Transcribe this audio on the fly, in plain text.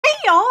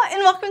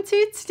welcome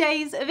to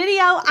today's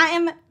video. I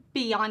am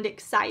beyond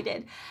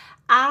excited.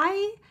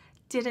 I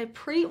did a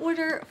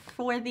pre-order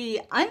for the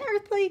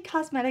Unearthly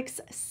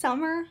Cosmetics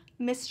Summer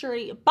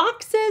Mystery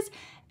Boxes,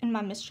 and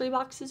my mystery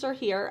boxes are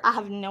here. I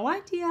have no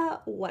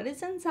idea what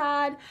is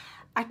inside.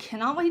 I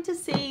cannot wait to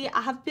see.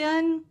 I have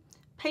been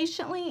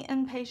patiently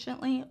and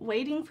patiently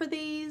waiting for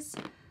these.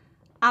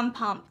 I'm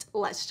pumped.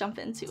 Let's jump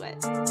into it.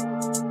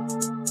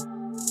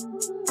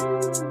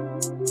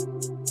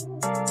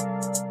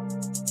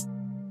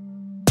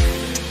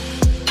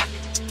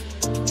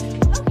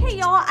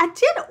 I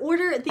did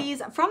order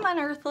these from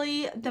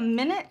Unearthly the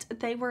minute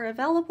they were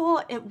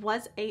available. It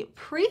was a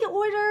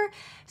pre-order,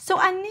 so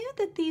I knew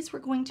that these were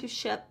going to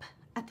ship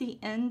at the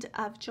end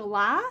of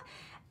July,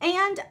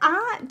 and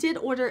I did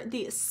order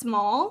the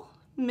small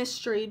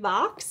mystery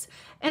box,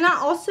 and I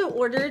also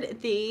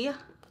ordered the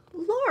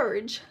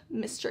large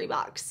mystery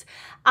box.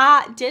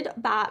 I did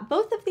buy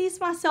both of these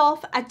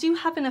myself. I do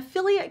have an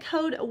affiliate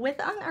code with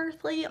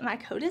Unearthly. My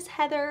code is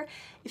Heather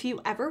if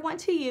you ever want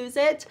to use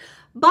it.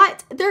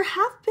 But there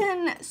have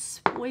been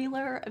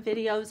spoiler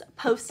videos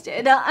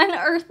posted.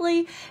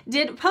 Unearthly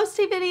did post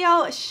a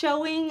video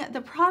showing the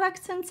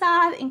products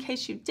inside in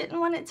case you didn't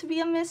want it to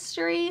be a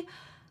mystery.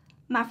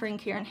 My friend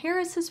Karen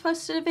Harris has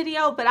posted a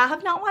video, but I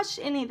have not watched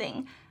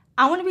anything.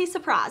 I want to be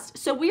surprised.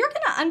 So we are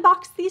going to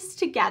unbox these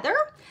together.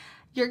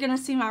 You're going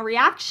to see my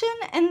reaction,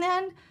 and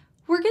then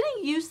we're going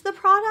to use the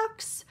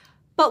products,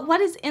 but what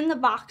is in the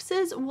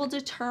boxes will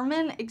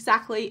determine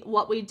exactly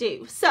what we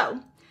do. So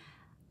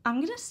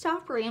I'm going to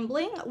stop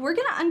rambling. We're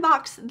going to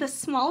unbox the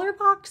smaller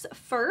box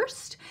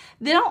first,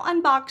 then I'll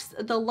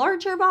unbox the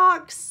larger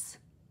box,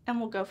 and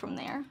we'll go from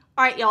there.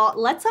 All right, y'all,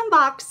 let's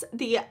unbox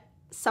the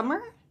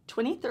Summer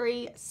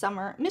 23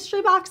 Summer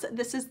Mystery Box.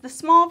 This is the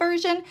small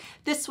version.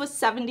 This was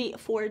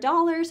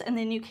 $74, and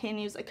then you can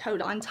use a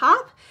code on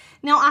top.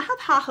 Now I have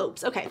high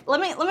hopes. Okay,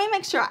 let me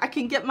make sure I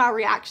can get my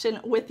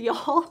reaction with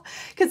y'all,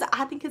 because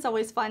I think it's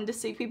always fun to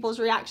see people's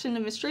reaction to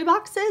mystery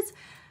boxes.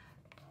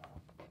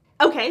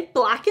 Okay,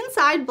 black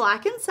inside,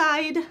 black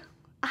inside.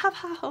 I have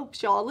high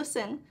hopes, y'all.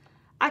 Listen,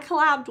 I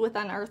collabed with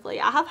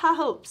Unearthly. I have high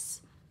hopes.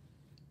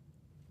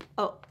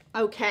 Oh,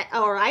 okay,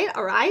 all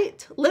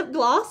right. Lip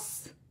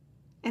gloss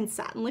and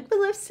satin liquid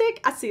lipstick.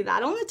 I see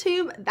that on the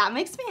tube. That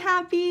makes me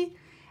happy.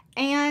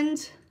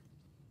 And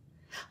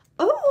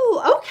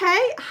oh,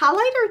 okay,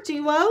 highlighter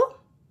duo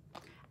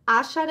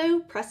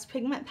eyeshadow pressed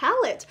pigment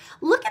palette.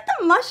 Look at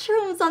the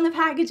mushrooms on the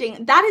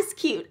packaging. That is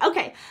cute.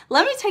 Okay,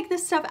 let me take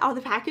this stuff out of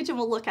the package and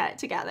we'll look at it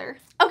together.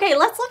 Okay,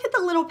 let's look at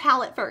the little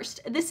palette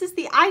first. This is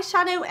the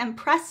eyeshadow and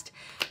pressed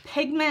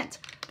pigment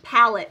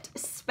palette.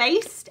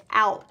 Spaced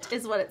Out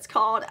is what it's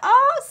called.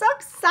 Oh, so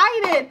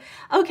excited.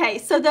 Okay,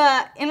 so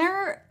the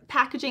inner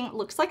packaging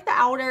looks like the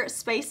outer.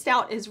 Spaced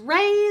Out is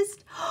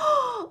raised.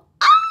 Ah,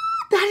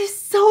 that is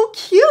so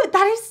cute.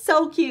 That is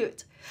so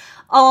cute.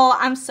 Oh,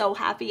 I'm so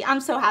happy. I'm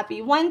so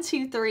happy. 1,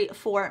 2, 3,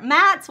 4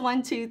 mattes.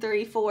 1, 2,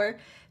 3, 4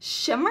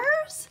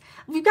 shimmers.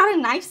 We've got a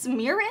nice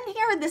mirror in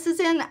here. This is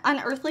in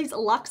Unearthly's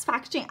Luxe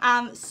packaging.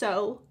 I'm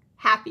so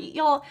happy.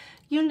 Y'all,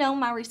 you know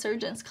my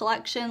Resurgence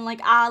collection.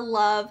 Like, I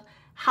love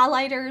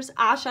highlighters,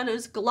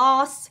 eyeshadows,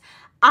 gloss.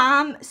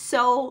 I'm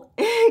so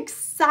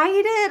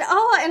excited.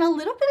 Oh, and a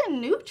little bit of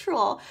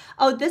neutral.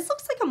 Oh, this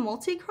looks like a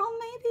multi-chrome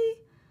maybe.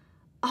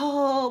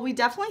 Oh, we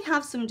definitely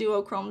have some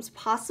duochromes,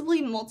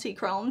 possibly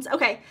multi-chromes.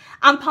 Okay,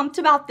 I'm pumped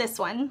about this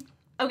one.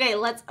 Okay,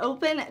 let's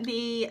open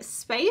the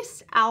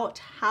Spaced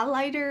Out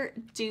Highlighter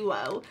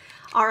Duo.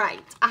 All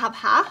right, I have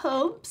high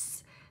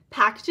hopes.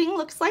 Packaging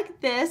looks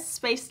like this.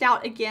 Spaced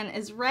Out again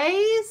is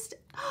raised.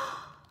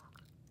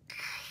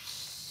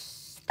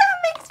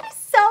 That makes me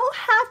so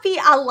happy.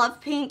 I love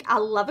pink. I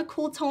love a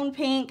cool tone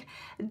pink.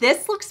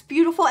 This looks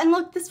beautiful. And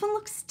look, this one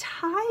looks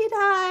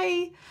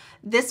tie-dye.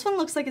 This one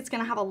looks like it's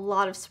going to have a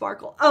lot of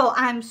sparkle. Oh,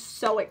 I'm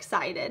so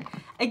excited.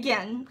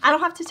 Again, I don't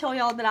have to tell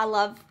y'all that I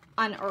love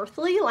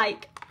Unearthly.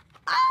 Like,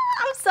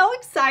 I'm so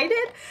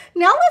excited.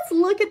 Now let's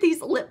look at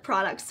these lip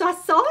products. So I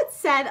saw it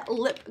said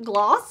lip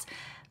gloss.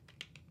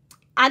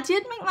 I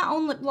did make my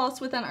own lip gloss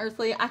with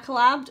Unearthly. I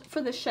collabed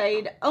for the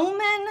shade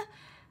Omen.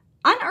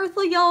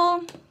 Unearthly,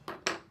 y'all.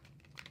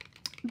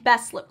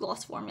 Best lip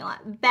gloss formula.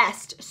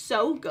 Best.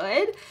 So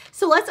good.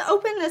 So let's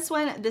open this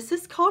one. This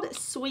is called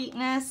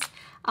Sweetness.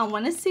 I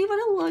want to see what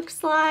it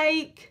looks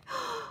like.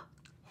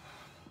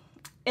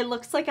 It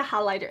looks like a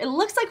highlighter. It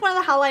looks like one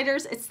of the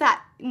highlighters. It's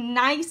that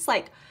nice,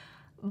 like,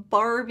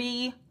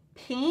 Barbie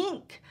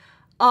pink.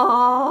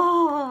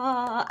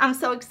 Oh, I'm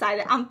so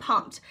excited. I'm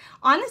pumped.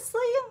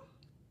 Honestly,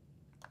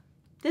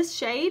 this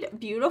shade,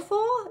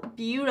 beautiful,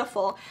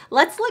 beautiful.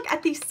 Let's look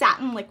at the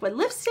satin liquid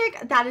lipstick.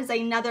 That is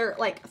another,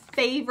 like,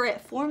 favorite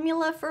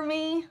formula for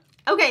me.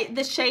 Okay,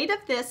 the shade of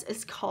this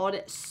is called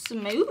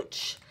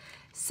Smooch.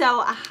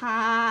 So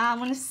I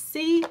want to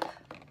see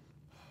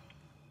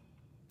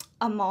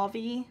a mauve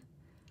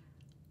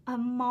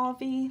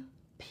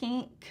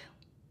pink.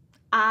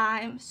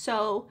 I'm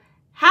so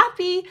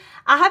happy.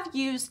 I have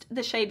used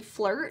the shade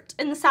Flirt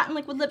in the satin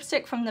liquid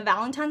lipstick from the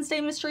Valentine's Day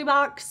mystery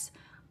box.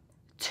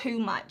 Too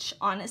much,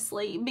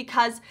 honestly,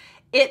 because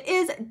It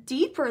is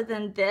deeper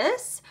than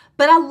this,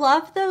 but I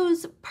love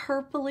those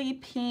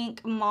purpley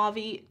pink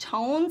mauve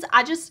tones.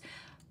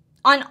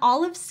 On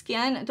olive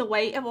skin, the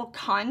way it will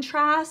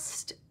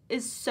contrast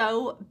is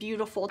so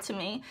beautiful to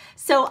me.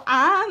 So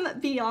I'm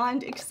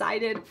beyond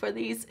excited for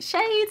these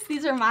shades.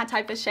 These are my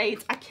type of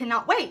shades. I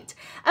cannot wait.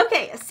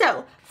 Okay,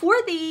 so for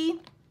the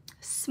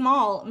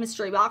small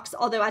mystery box,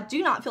 although I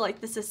do not feel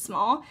like this is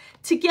small,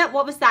 to get,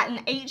 what was that,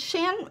 an 8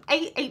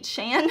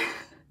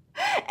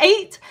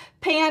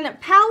 pan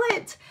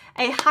palette,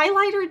 a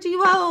highlighter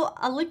duo,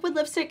 a liquid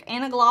lipstick,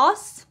 and a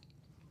gloss.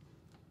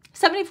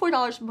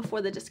 $74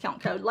 before the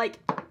discount code. Like,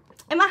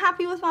 am I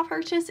happy with my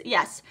purchase?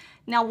 Yes.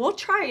 Now we'll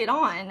try it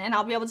on and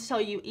I'll be able to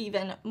tell you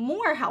even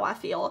more how I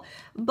feel.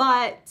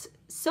 But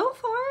so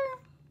far,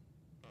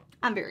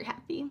 I'm very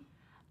happy.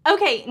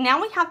 Okay, now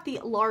we have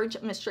the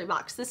large mystery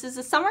box. This is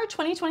the summer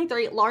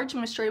 2023 large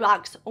mystery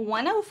box,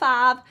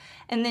 $105,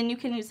 and then you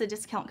can use the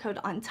discount code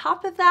on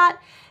top of that.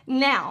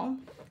 Now,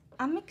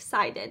 I'm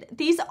excited.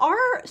 These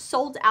are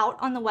sold out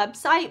on the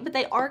website, but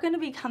they are going to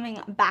be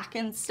coming back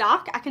in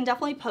stock. I can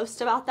definitely post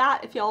about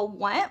that if y'all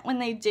want when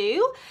they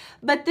do.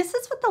 But this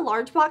is what the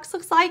large box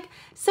looks like.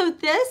 So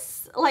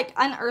this like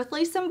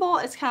unearthly symbol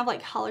is kind of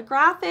like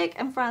holographic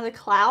in front of the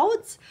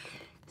clouds.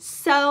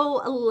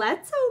 So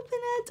let's open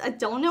it. I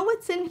don't know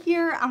what's in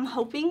here. I'm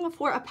hoping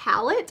for a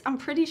palette. I'm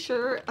pretty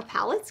sure a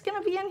palette's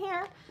gonna be in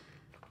here.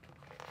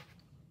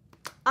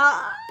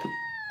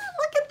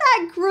 Look at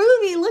that,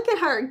 groovy. Look at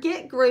her,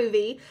 Get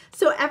Groovy.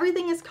 So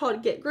everything is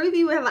called Get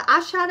Groovy. We have an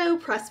eyeshadow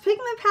pressed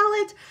pigment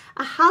palette,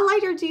 a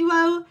highlighter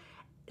duo,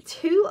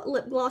 2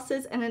 lip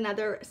glosses, and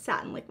another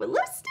satin liquid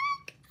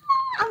lipstick.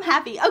 I'm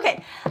happy.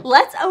 Okay,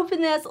 let's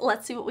open this.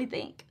 Let's see what we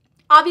think.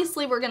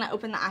 Obviously, we're going to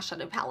open the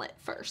eyeshadow palette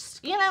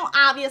first. You know,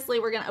 obviously,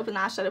 we're going to open the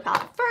eyeshadow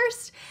palette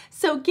first.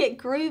 So Get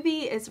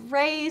Groovy is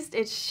raised.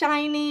 It's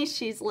shiny.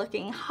 She's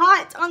looking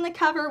hot on the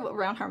cover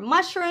around her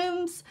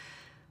mushrooms.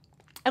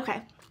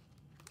 Okay.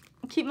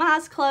 Keep my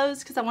eyes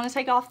closed because I want to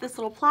take off this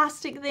little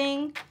plastic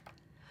thing.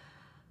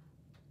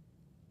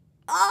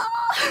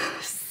 Oh,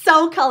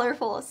 so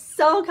colorful.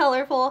 So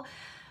colorful.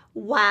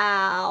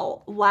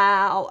 Wow.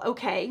 Wow.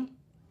 Okay.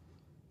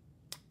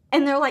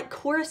 And they're like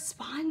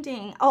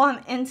corresponding. Oh,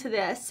 I'm into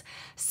this.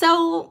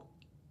 So,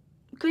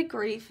 good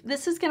grief.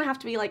 This is going to have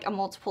to be like a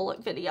multiple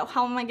look video.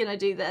 How am I going to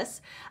do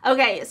this?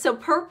 Okay, so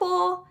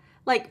purple,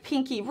 like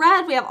pinky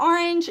red. We have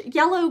orange,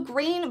 yellow,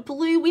 green,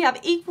 blue. We have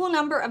equal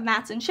number of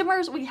mattes and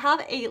shimmers. We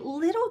have a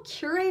little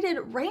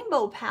curated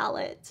rainbow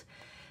palette.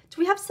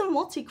 Do we have some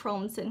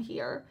multi-chromes in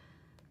here?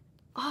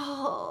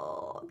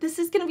 Oh, this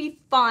is going to be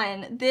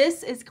fun.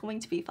 This is going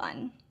to be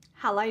fun.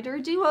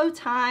 Highlighter duo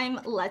time.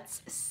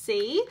 Let's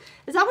see.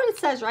 Is that what it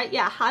says, right?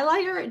 Yeah,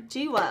 highlighter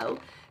duo.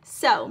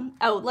 So,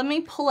 oh, let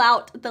me pull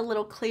out the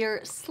little clear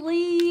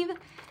sleeve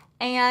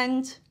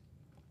and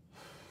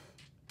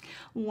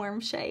warm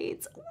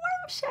shades. Warm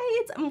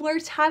shades. More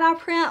tie-dye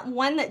print.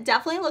 One that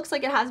definitely looks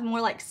like it has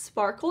more like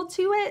sparkle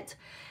to it.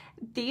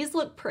 These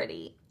look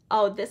pretty.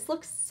 Oh, this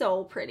looks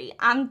so pretty.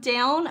 I'm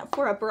down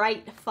for a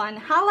bright, fun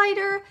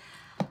highlighter.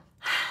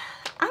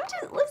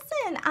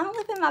 Listen, I'm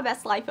living my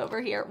best life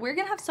over here. We're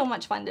gonna have so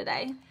much fun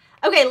today.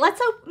 Okay,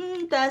 let's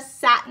open the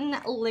satin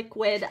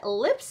liquid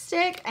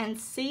lipstick and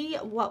see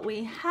what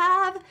we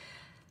have.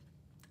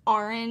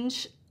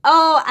 Orange.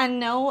 Oh, I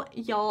know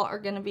y'all are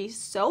gonna be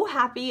so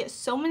happy.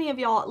 So many of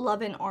y'all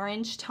love an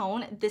orange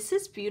tone. This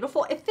is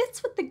beautiful. It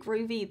fits with the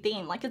groovy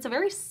theme. Like, it's a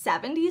very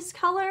 70s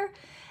color.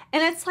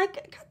 And it's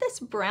like got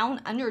this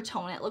brown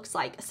undertone, it looks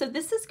like. So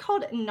this is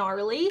called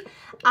Gnarly.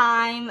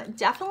 I'm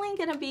definitely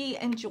gonna be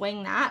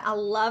enjoying that. I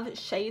love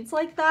shades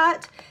like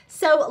that.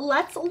 So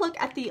let's look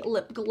at the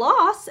lip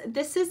gloss.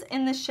 This is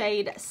in the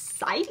shade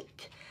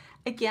Psych.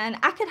 Again,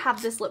 I could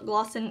have this lip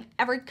gloss in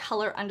every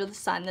color under the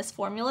sun. This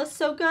formula is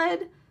so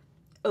good.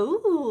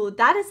 Ooh,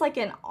 that is like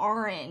an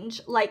orange,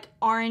 like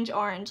orange,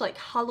 like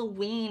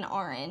Halloween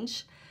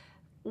orange,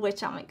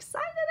 which I'm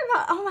excited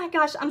about. Oh my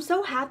gosh, I'm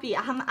so happy.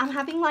 I'm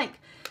having like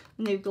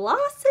new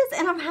glosses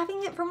and I'm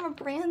having it from a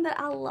brand that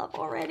I love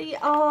already.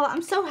 Oh,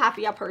 I'm so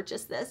happy I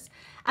purchased this.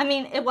 I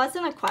mean, it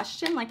wasn't a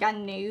question. Like, I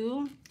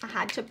knew I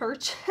had to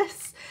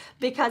purchase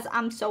because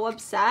I'm so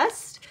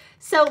obsessed.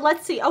 So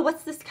let's see. Oh,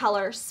 what's this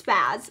color?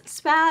 Spaz.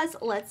 Spaz,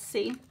 let's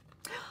see.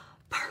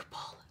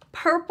 Purple,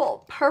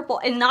 purple, purple,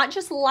 and not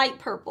just light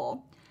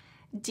purple.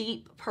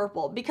 Deep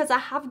purple, because I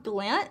have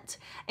Glint,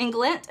 and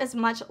Glint is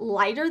much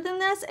lighter than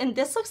this, and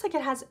this looks like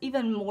it has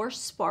even more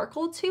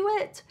sparkle to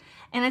it,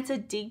 and it's a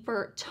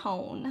deeper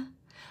tone.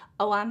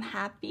 Oh, I'm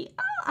happy.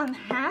 Oh, I'm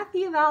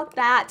happy about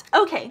that.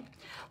 Okay,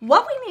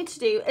 what we need to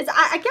do is,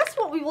 I guess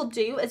what we will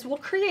do is we'll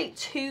create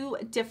 2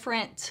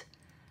 different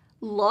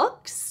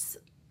looks.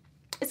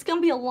 It's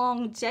gonna be a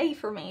long day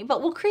for me,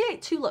 but we'll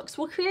create 2 looks.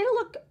 We'll create a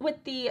look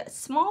with the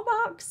small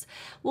box.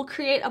 We'll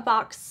create a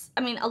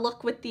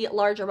look with the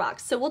larger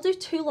box. So we'll do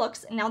 2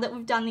 looks now that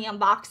we've done the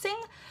unboxing.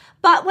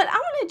 But what I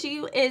wanna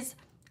do is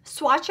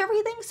swatch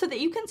everything so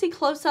that you can see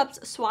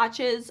close-ups,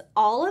 swatches,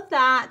 all of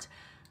that.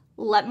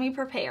 Let me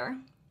prepare.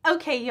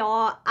 Okay,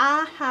 y'all,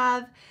 I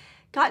have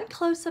gotten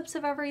close-ups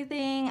of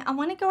everything. I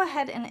want to go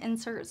ahead and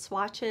insert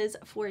swatches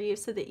for you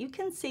so that you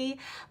can see.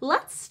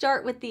 Let's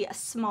start with the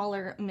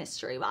smaller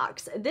mystery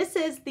box. This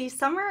is the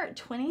Summer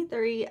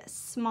 23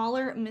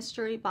 smaller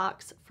mystery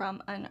box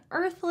from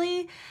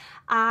Unearthly.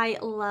 I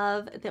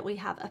love that we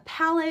have a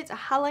palette, a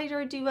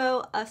highlighter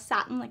duo, a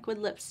satin liquid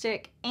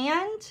lipstick,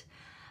 and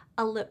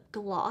a lip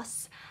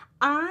gloss.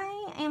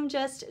 I am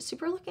just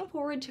super looking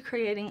forward to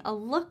creating a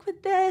look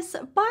with this,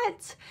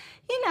 but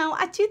you know,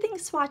 I do think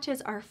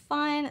swatches are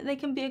fun. They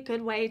can be a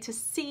good way to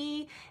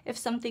see if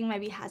something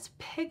maybe has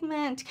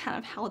pigment, kind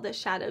of how the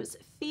shadows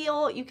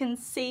feel. You can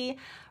see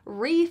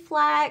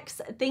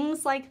reflex,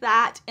 things like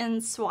that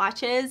in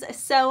swatches.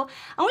 So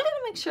I wanted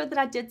to make sure that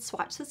I did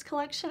swatch this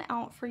collection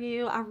out for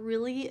you. I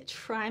really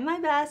try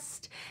my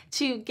best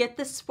to get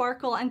the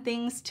sparkle and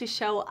things to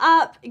show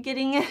up,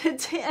 getting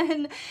it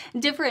in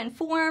different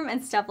form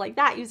and stuff like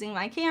that, using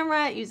my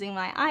camera, using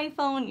my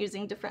iPhone,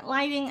 using different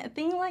lighting,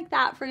 things like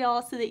that for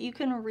y'all so that you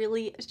can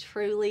really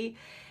truly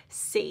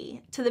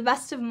see to the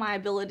best of my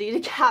ability to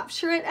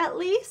capture it at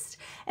least.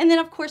 And then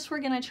of course we're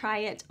going to try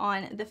it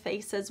on the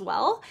face as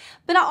well.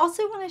 But I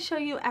also want to show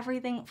you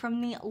everything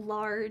from the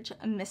large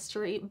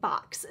mystery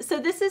box. So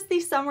this is the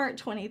Summer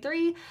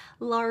 23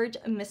 large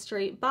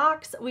mystery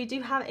box. We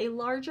do have a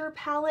larger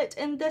palette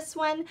in this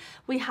one.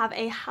 We have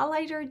a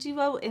highlighter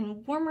duo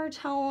in warmer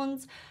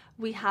tones.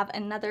 We have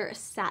another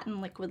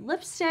satin liquid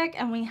lipstick,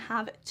 and we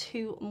have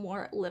 2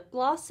 more lip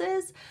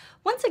glosses.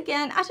 Once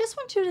again, I just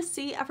want you to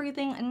see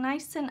everything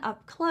nice and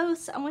up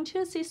close. I want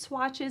you to see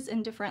swatches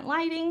in different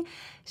lighting,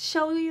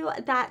 show you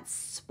that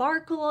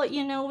sparkle.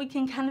 You know, we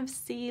can kind of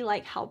see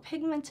like how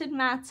pigmented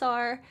mattes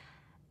are.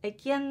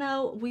 Again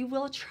though, we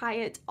will try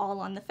it all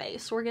on the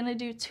face. We're gonna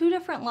do 2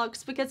 different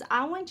looks because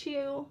I want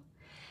you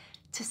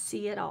to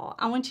see it all.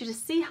 I want you to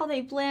see how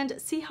they blend,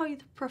 see how you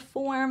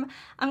perform.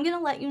 I'm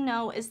gonna let you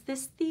know, is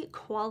this the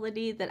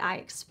quality that I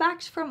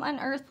expect from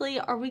Unearthly?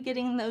 Are we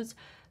getting those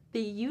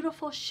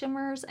beautiful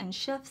shimmers and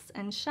shifts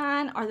and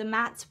shine? Are the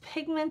mattes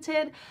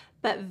pigmented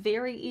but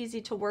very easy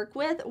to work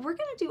with? We're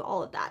gonna do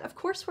all of that. Of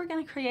course, we're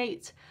gonna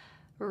create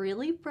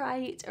really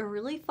bright,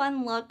 really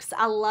fun looks.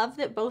 I love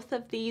that both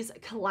of these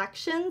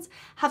collections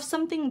have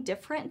something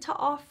different to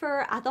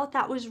offer. I thought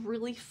that was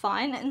really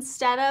fun.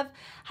 Instead of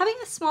having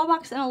a small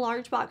box and a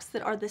large box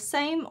that are the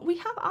same, we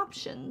have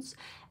options.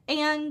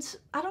 And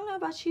I don't know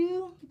about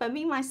you, but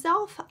me,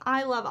 myself,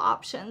 I love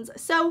options.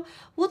 So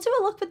we'll do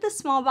a look with the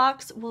small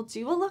box, we'll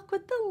do a look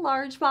with the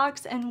large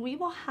box, and we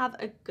will have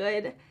a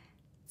good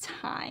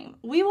time.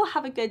 We will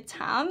have a good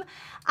time.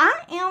 I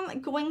am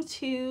going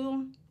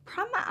to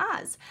prime my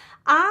eyes.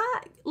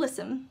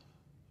 Listen,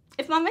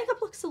 if my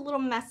makeup looks a little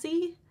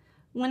messy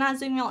when I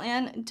zoom y'all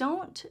in,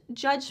 don't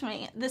judge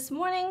me. This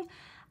morning,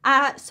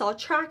 I saw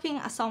tracking,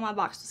 I saw my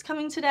box was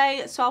coming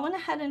today, so I went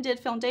ahead and did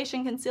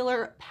foundation,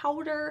 concealer,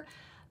 powder,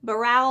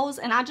 brows,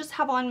 and I just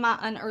have on my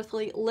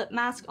Unearthly lip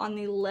mask on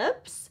the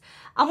lips.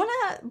 I want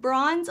to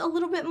bronze a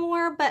little bit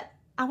more, but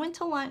I went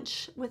to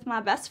lunch with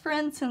my best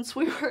friend since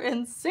we were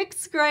in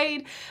 6th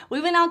grade.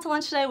 We went out to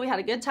lunch today. We had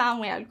a good time.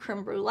 We had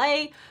creme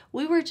brulee.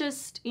 We were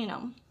just, you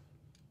know,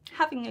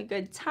 having a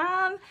good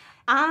time.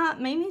 I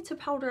may need to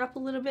powder up a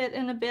little bit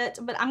in a bit,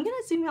 but I'm going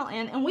to zoom y'all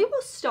in and we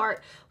will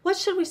start. What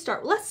should we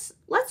start? Let's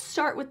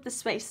start with the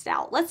spaced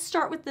out. Let's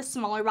start with the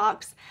smaller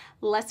box.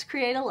 Let's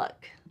create a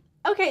look.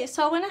 Okay,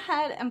 so I went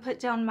ahead and put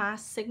down my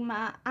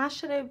Sigma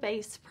eyeshadow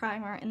base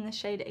primer in the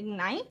shade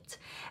Ignite.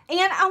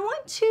 And I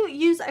want to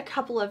use a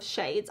couple of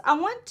shades. I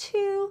want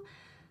to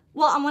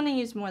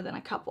use more than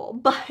a couple,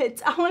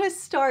 but I want to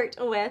start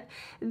with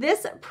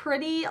this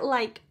pretty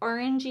like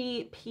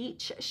orangey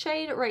peach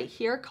shade right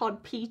here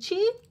called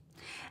Peachy.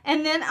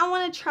 And then I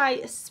want to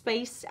try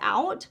Spaced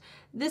Out,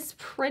 this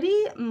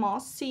pretty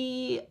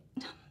mossy,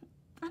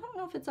 I don't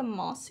know if it's a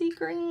mossy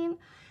green.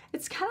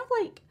 It's kind of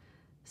like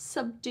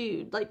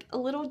subdued, like a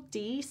little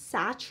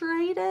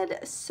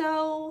desaturated.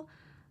 So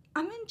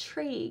I'm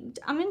intrigued.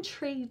 I'm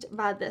intrigued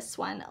by this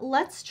one.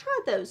 Let's try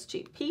those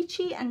 2,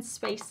 Peachy and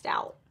Spaced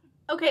Out.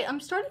 Okay, I'm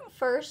starting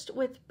first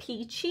with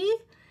Peachy,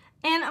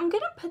 and I'm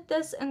gonna put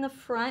this in the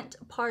front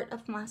part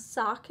of my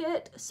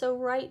socket, so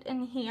right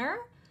in here.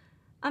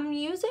 I'm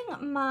using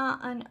my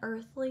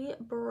Unearthly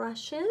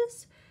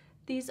brushes.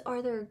 These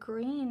are their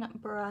green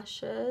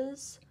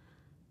brushes.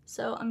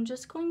 So I'm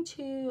just going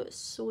to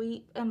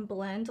sweep and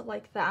blend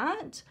like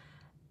that.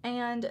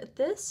 And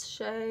this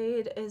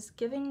shade is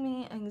giving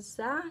me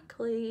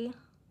exactly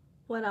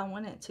what I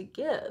want it to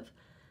give.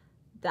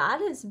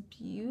 That is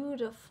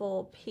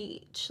beautiful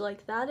peach.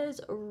 Like, that is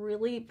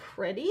really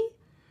pretty.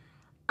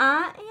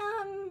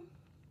 I'm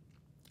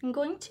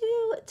going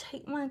to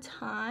take my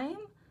time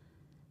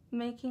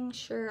making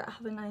sure I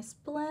have a nice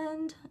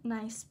blend,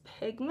 nice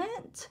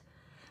pigment.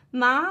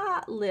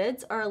 My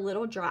lids are a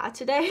little dry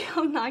today,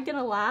 I'm not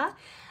gonna lie.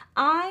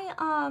 I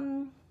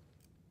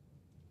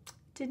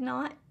did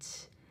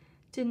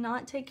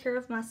not take care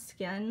of my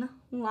skin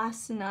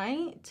last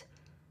night.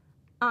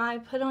 I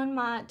put on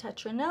my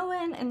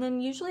Tetranolin, and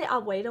then usually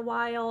I'll wait a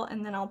while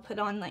and then I'll put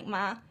on like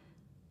my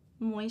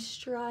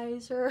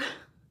moisturizer.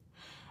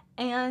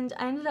 And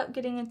I ended up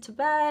getting into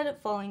bed,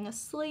 falling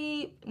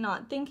asleep,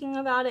 not thinking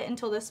about it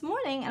until this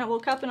morning, and I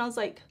woke up and I was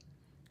like,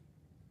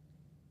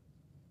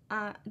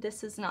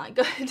 this is not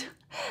good.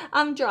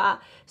 I'm dry.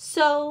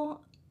 So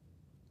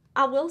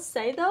I will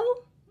say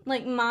though,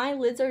 like my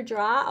lids are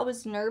dry. I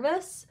was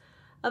nervous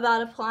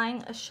about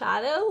applying a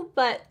shadow,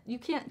 but you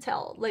can't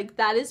tell. Like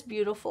that is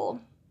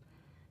beautiful.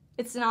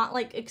 It's not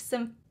like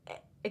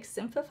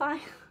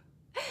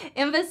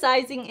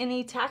emphasizing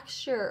any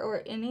texture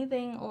or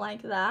anything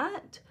like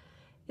that.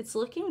 It's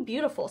looking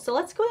beautiful. So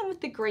let's go in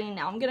with the green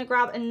now. I'm gonna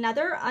grab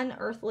another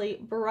Unearthly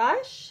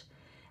brush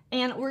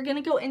and we're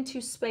gonna go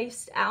into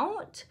Spaced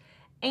Out.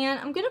 And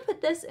I'm gonna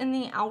put this in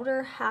the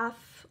outer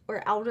half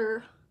or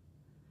outer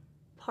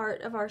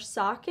part of our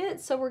socket.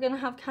 So we're gonna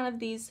have kind of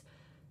these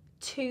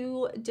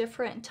two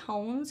different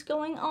tones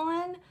going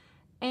on.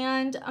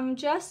 And I'm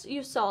just,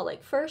 you saw,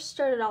 like first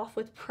started off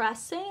with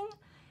pressing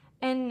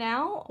and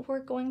now we're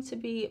going to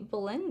be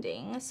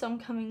blending. So I'm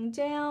coming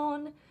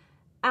down,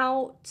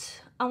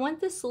 out. I want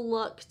this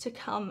look to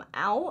come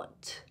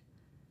out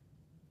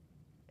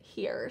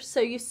here. So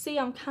you see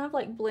I'm kind of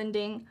like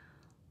blending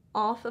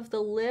off of the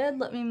lid.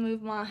 Let me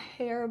move my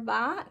hair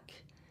back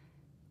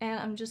and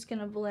I'm just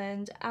gonna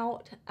blend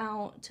out,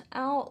 out,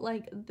 out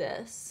like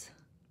this.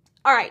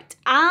 All right,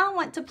 I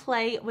want to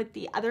play with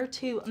the other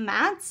two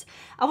mattes.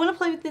 I want to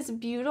play with this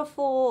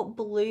beautiful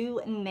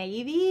blue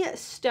navy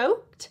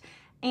Stoked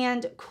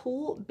and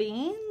Cool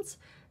Beans.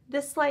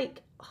 This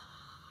like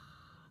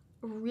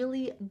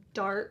really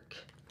dark,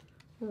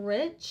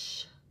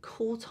 rich,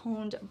 cool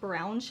toned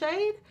brown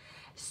shade.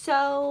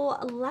 So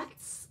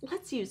let's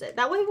use it.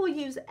 That way we'll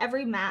use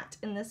every matte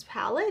in this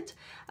palette.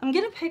 I'm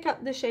gonna pick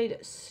up the shade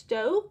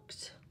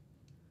Stoked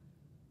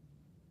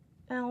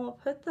and we'll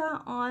put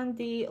that on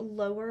the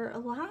lower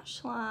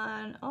lash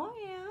line. Oh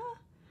yeah,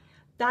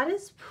 that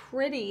is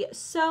pretty.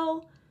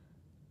 So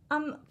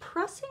I'm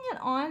pressing it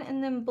on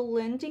and then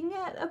blending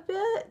it a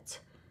bit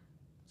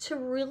to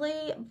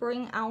really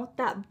bring out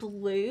that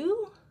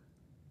blue.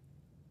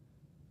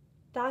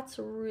 That's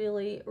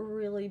really,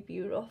 really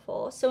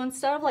beautiful. So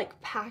instead of like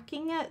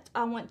packing it,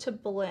 I want to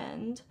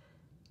blend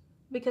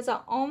because I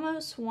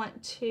almost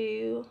want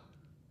to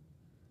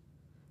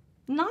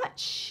not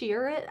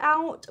sheer it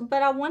out,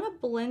 but I want to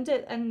blend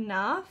it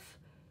enough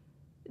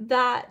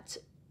that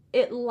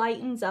it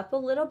lightens up a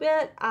little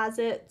bit as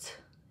it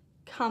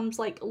comes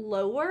like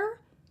lower,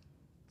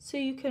 so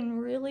you can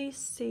really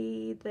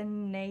see the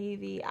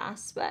navy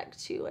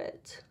aspect to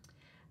it.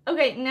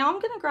 Okay, now I'm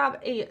gonna grab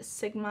a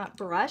Sigma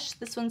brush.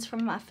 This one's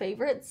from my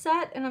favorite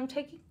set, and I'm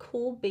taking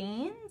Cool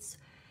Beans.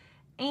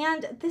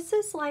 And this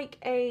is like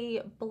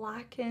a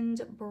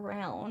blackened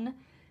brown.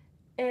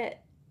 It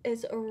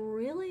is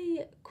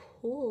really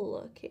cool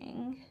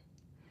looking.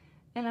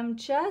 And I'm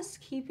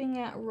just keeping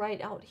it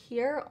right out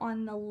here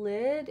on the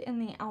lid in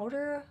the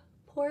outer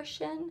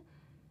portion,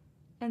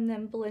 and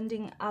then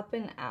blending up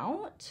and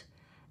out.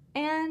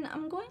 And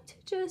I'm going to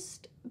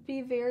just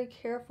be very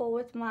careful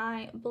with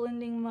my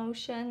blending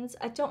motions.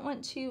 I don't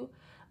want to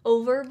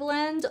over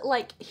blend.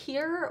 Like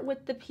here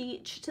with the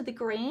peach to the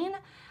green,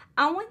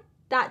 I want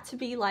that to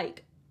be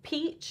like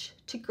peach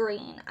to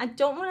green. I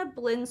don't want to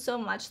blend so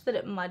much that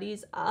it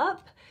muddies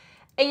up.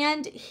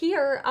 And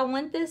here I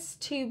want this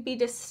to be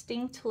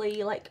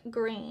distinctly like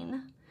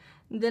green.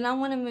 Then I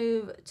want to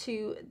move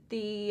to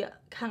the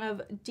kind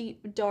of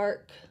deep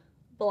dark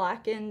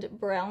blackened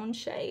brown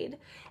shade,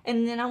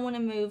 and then I want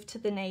to move to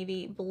the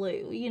navy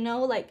blue. You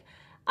know, like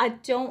I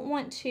don't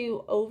want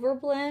to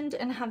overblend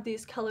and have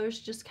these colors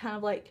just kind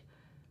of like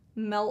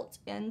melt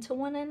into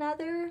one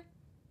another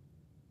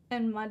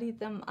and muddy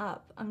them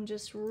up. I'm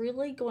just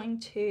really going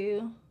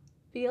to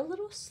be a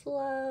little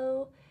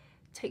slow,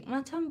 take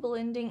my time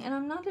blending, and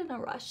I'm not in a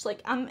rush.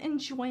 Like I'm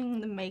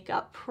enjoying the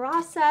makeup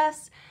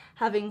process,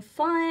 having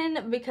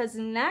fun, because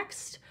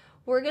next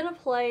we're gonna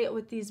play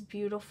with these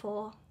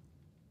beautiful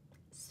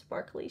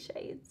sparkly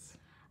shades.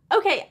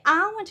 Okay,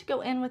 I want to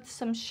go in with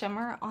some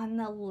shimmer on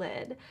the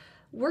lid.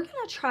 We're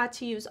gonna try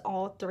to use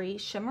all three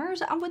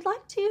shimmers. I would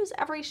like to use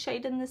every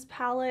shade in this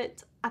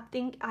palette. I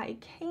think I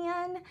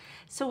can,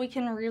 so we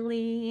can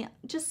really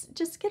just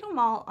get them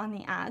all on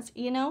the eyes,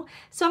 you know?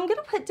 So I'm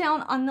gonna put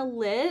down on the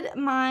lid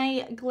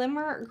my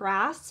Glimmer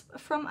Grasp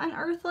from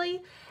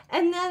Unearthly,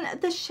 and then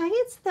the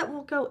shades that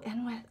we'll go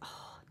in with,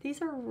 oh,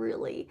 these are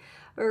really,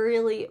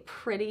 really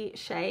pretty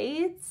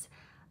shades.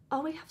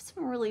 Oh, we have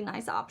some really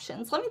nice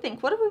options. Let me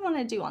think, what do we want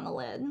to do on the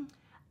lid?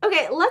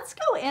 Okay, let's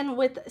go in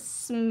with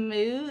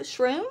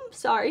Shroom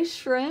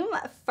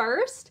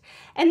first,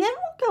 and then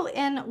we'll go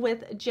in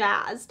with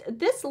Jazzed.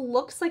 This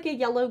looks like a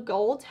yellow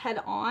gold head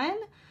on,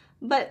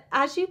 but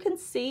as you can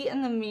see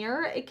in the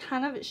mirror, it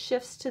kind of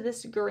shifts to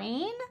this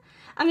green.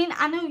 I mean,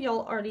 I know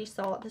y'all already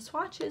saw the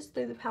swatches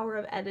through the power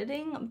of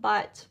editing,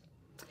 but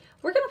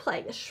we're gonna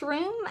play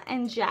Shroom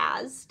and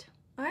Jazzed.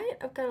 All right,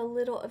 I've got a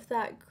little of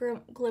that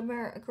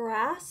Glimmer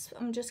Grasp.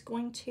 I'm just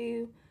going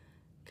to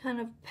kind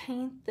of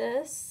paint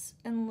this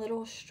in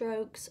little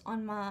strokes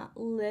on my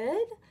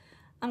lid.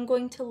 I'm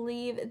going to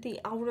leave the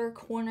outer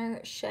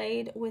corner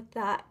shade with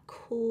that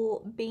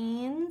Cool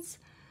Beans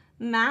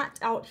matte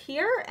out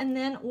here, and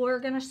then we're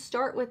gonna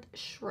start with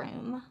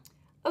Shroom.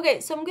 Okay,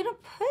 so I'm gonna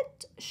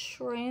put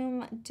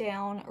Shroom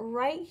down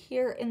right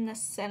here in the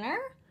center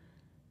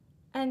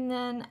and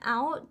then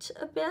out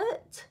a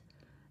bit.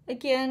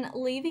 Again,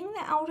 leaving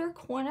the outer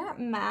corner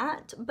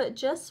matte, but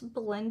just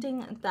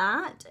blending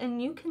that,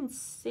 and you can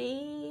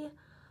see,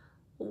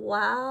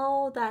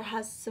 wow, that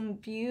has some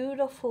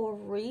beautiful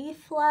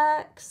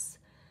reflex.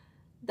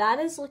 That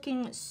is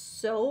looking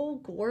so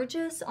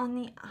gorgeous on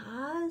the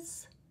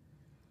eyes.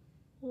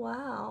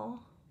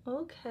 Wow,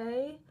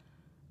 okay.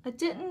 I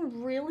don't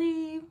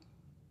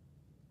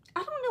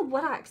know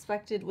what I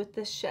expected with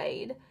this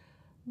shade,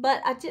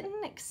 but I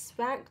didn't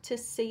expect to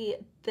see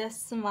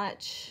this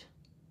much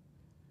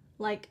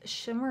like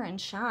shimmer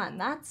and shine.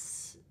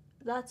 That's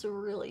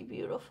really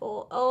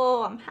beautiful.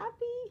 Oh, I'm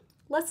happy.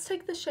 Let's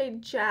take the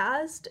shade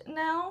Jazzed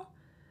now.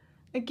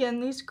 Again,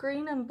 these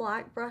green and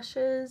black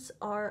brushes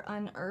are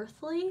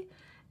Unearthly,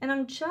 and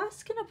I'm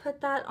just gonna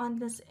put that on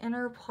this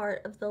inner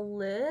part of the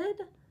lid.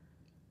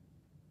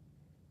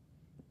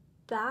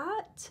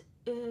 That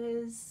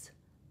is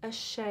a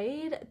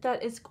shade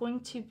that is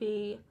going to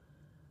be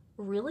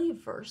really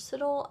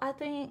versatile, I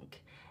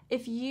think.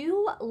 If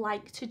you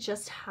like to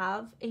just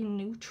have a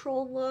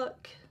neutral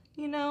look,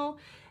 you know,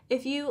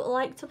 if you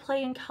like to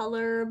play in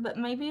color, but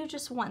maybe you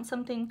just want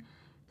something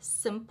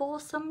simple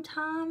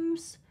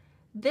sometimes,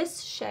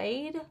 this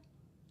shade,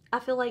 I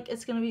feel like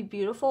it's going to be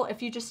beautiful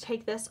if you just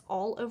take this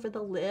all over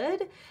the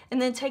lid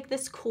and then take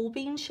this Cool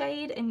Bean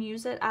shade and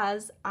use it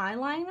as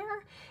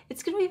eyeliner.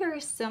 It's going to be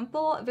very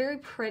simple, very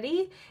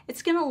pretty.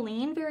 It's going to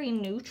lean very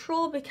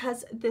neutral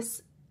because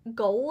this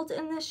gold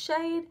in this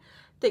shade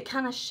that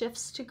kind of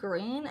shifts to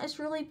green is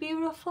really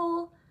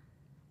beautiful.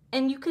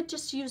 And you could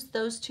just use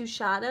those two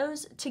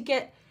shadows to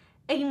get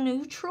a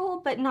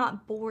neutral but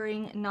not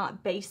boring,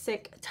 not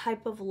basic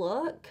type of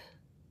look.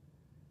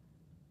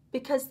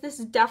 Because this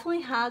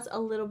definitely has a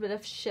little bit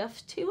of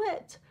shift to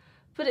it,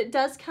 but it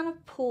does kind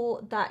of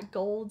pull that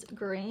gold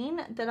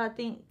green that I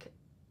think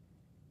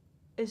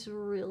is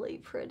really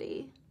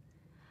pretty.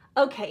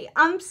 Okay,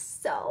 I'm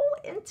so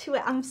into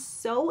it. I'm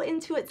so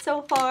into it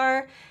so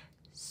far.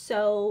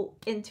 So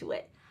into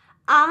it.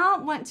 I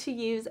want to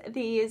use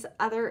these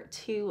other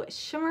two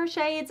shimmer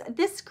shades.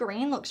 This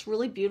green looks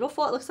really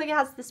beautiful. It looks like it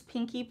has this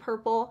pinky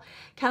purple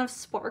kind of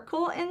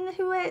sparkle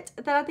into it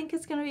that I think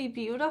is going to be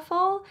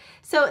beautiful.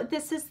 So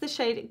this is the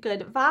shade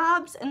Good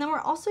Vibes. And then we're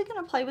also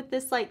going to play with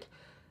this like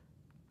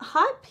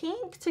hot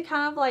pink to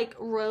kind of like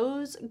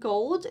rose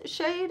gold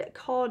shade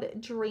called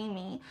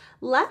Dreamy.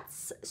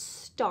 Let's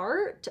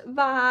start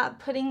by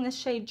putting the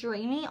shade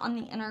Dreamy on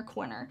the inner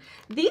corner.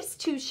 These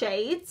two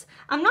shades,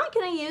 I'm not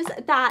going to use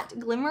that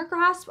glimmer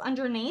grasp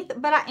underneath,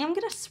 but I am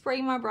going to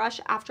spray my brush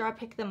after I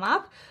pick them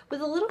up with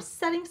a little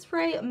setting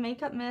spray,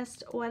 makeup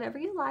mist, whatever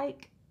you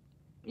like,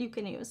 you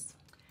can use.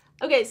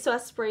 Okay, so I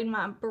sprayed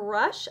my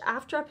brush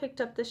after I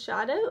picked up the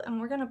shadow, and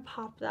we're going to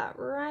pop that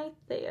right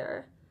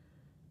there.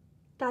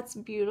 That's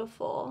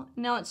beautiful.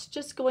 Now it's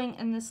just going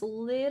in this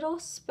little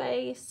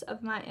space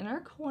of my inner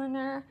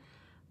corner,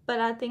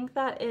 but I think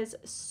that is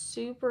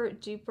super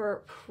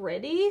duper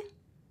pretty.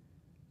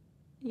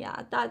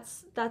 Yeah,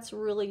 that's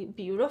really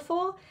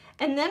beautiful.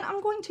 And then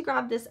I'm going to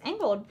grab this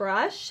angled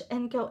brush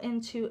and go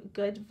into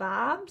Good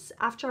Vibes.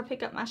 After I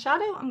pick up my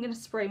shadow, I'm going to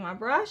spray my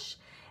brush,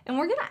 and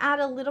we're going to add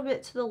a little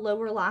bit to the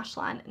lower lash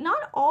line.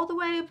 Not all the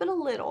way, but a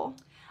little.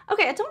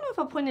 Okay, I don't know if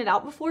I pointed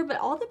out before, but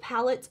all the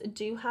palettes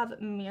do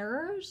have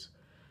mirrors.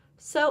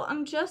 So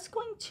I'm just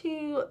going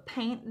to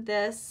paint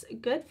this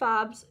Good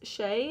Vibes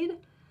shade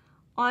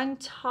on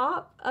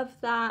top of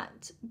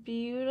that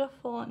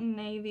beautiful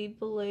navy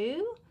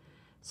blue.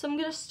 So I'm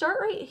going to start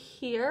right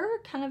here,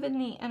 kind of in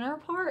the inner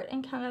part,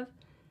 and kind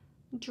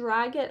of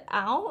drag it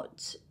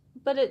out.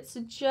 But it's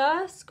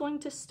just going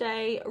to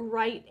stay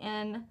right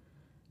in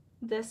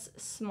this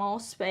small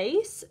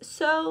space.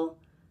 So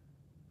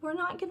we're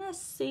not going to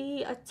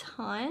see a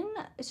ton.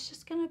 It's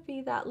just going to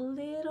be that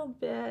little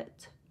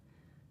bit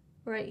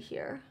right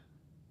here.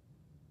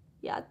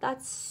 Yeah,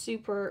 that's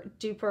super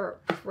duper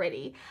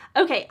pretty.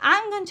 Okay,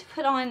 I'm going to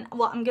put on,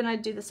 well, I'm going to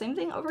do the same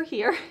thing over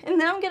here, and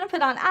then I'm going to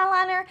put on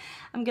eyeliner.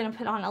 I'm going to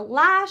put on a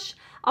lash.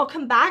 I'll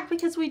come back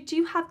because we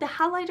do have the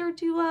highlighter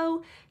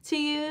duo to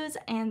use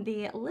and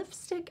the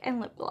lipstick and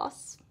lip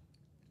gloss.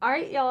 All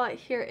right, y'all,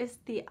 here is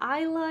the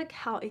eye look,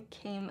 how it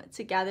came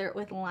together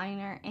with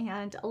liner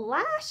and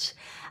lash.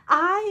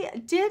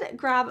 I did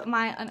grab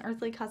my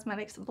Unearthly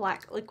Cosmetics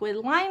Black Liquid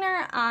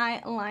Liner.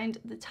 I lined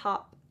the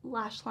top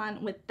lash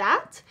line with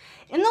that.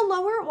 In the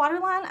lower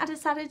waterline, I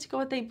decided to go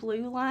with a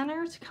blue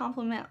liner to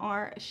complement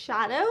our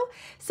shadow.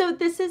 So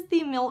this is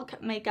the Milk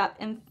Makeup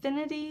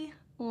Infinity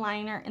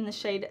Liner in the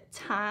shade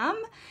Time.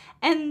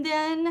 And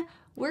then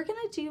we're gonna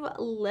do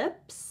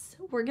lips.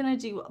 We're gonna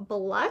do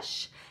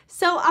blush.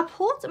 So I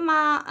pulled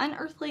my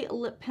Unearthly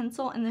lip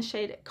pencil in the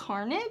shade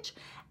Carnage,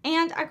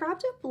 and I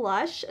grabbed a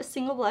blush, a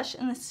single blush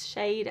in the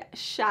shade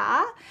Shy.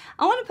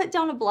 I want to put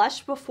down a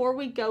blush before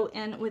we go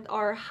in with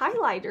our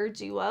highlighter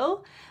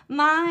duo.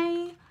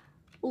 My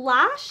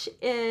Lash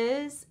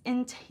is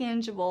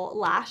Intangible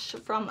Lash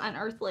from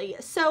Unearthly.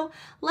 So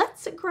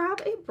let's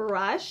grab a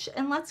brush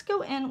and let's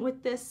go in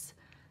with this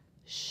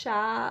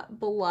Shy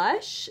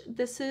Blush.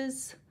 This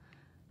is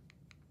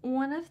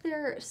one of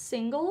their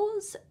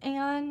singles,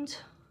 and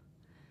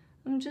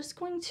I'm just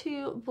going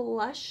to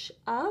blush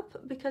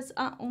up because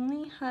I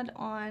only had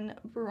on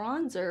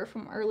bronzer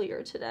from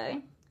earlier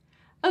today.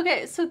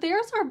 Okay, so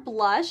there's our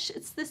blush.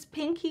 It's this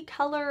pinky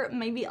color,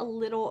 maybe a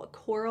little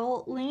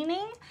coral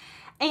leaning.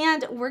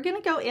 And we're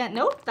gonna go in,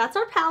 nope, that's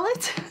our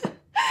palette.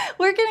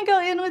 We're gonna go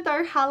in with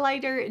our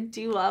highlighter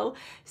duo.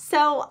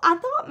 So I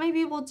thought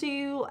maybe we'll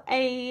do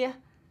a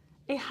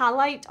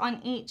highlight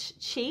on each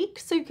cheek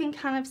so you can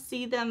kind of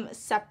see them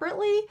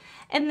separately,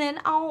 and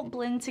then I'll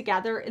blend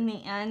together in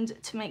the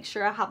end to make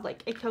sure I have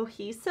like a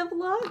cohesive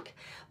look.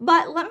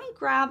 But let me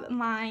grab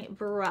my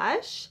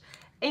brush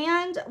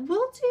and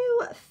we'll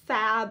do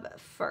Fab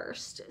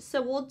first.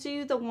 So we'll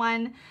do the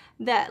one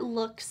that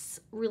looks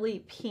really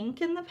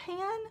pink in the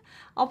pan.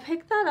 I'll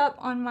pick that up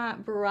on my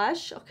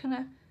brush. I'll kind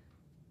of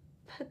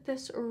put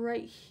this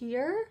right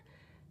here.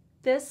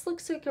 This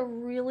looks like a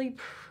really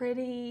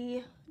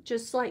pretty,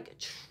 just like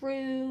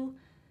true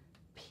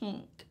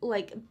pink.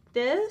 Like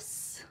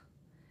this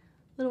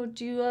little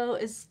duo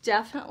is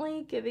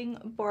definitely giving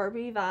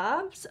Barbie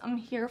vibes. I'm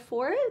here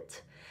for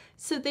it.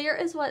 So there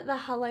is what the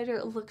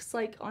highlighter looks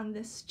like on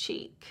this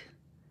cheek.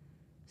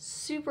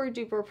 Super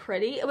duper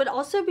pretty. It would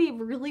also be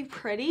really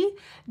pretty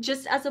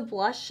just as a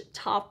blush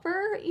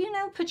topper, you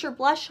know, put your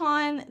blush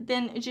on,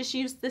 then just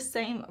use the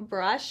same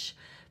brush,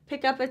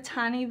 pick up a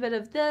tiny bit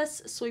of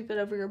this, sweep it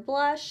over your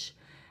blush,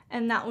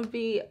 and that would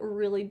be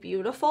really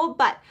beautiful.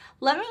 But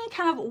let me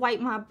kind of wipe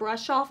my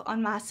brush off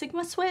on my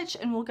Sigma switch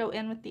and we'll go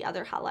in with the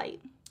other highlight.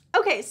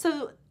 Okay,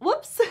 so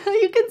whoops,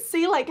 you can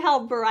see like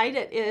how bright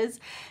it is.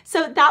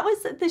 So that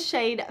was the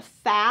shade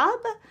Fab,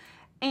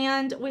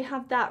 and we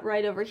have that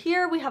right over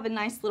here. We have a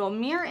nice little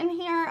mirror in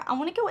here. I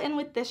want to go in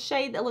with this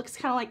shade that looks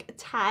kind of like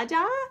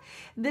tie-dye.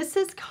 This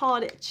is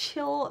called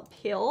Chill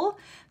Pill.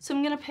 So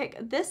I'm going to pick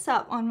this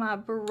up on my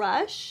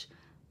brush.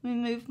 Let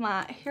me move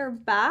my hair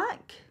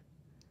back.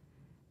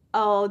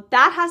 Oh,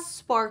 that has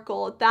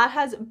sparkle. That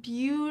has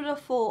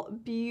beautiful,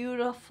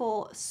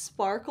 beautiful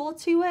sparkle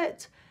to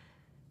it.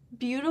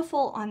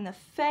 Beautiful on the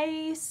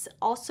face,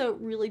 also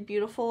really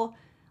beautiful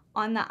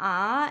on the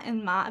eye,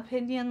 in my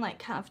opinion, like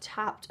kind of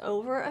tapped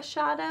over a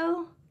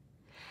shadow.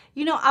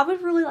 You know, I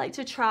would really like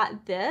to try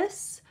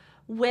this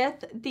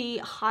with the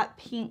hot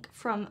pink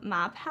from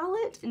my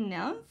palette,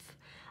 Nymph.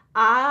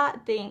 I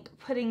think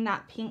putting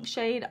that pink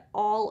shade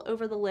all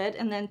over the lid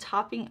and then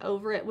topping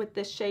over it with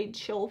the shade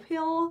Chill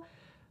Pill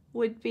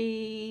would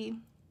be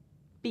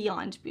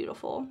beyond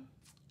beautiful.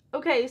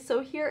 Okay,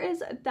 so here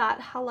is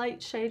that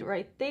highlight shade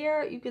right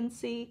there. You can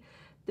see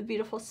the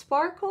beautiful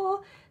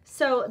sparkle.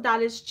 So that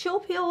is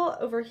Chill Pill.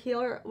 Over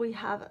here we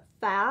have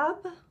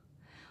Fab,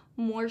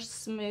 more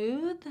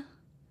smooth,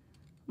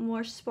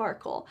 more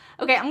sparkle.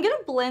 Okay, I'm gonna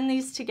blend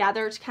these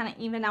together to kind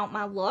of even out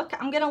my look.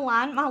 I'm gonna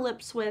line my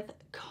lips with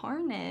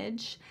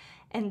Carnage,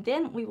 and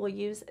then we will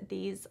use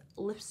these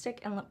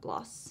lipstick and lip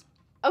gloss.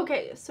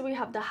 Okay, so we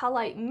have the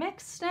highlight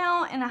mixed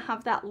now, and I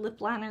have that lip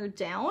liner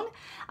down.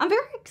 I'm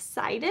very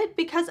excited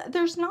because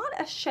there's not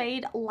a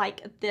shade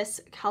like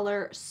this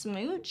color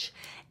Smooch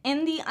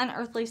in the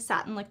Unearthly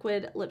Satin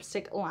Liquid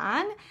lipstick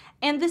line,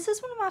 and this is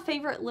one of my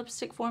favorite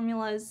lipstick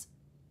formulas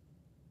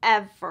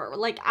ever.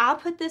 Like, I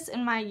put this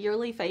in my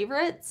yearly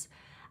favorites.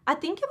 I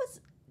think it was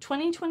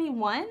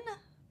 2021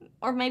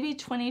 or maybe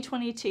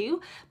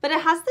 2022, but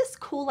it has this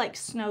cool like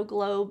snow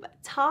globe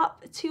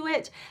top to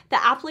it. The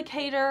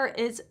applicator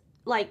is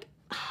like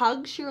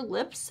hugs your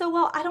lips so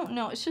well. I don't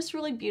know, it's just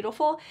really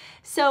beautiful.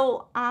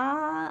 So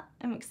I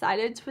am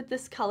excited to put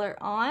this color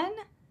on.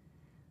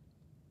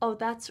 Oh,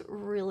 that's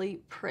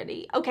really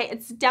pretty. Okay,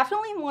 it's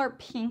definitely more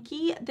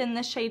pinky than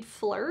the shade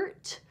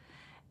Flirt.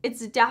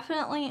 It's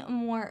definitely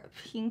more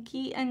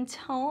pinky in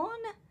tone,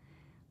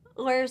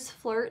 whereas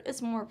Flirt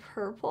is more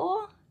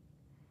purple.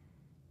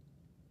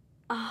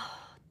 Oh,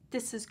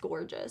 this is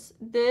gorgeous.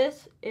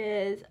 This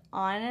is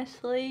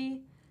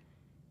honestly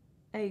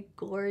a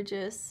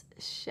gorgeous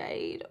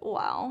shade.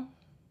 Wow,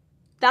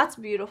 that's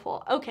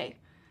beautiful. Okay,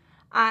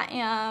 I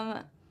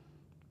am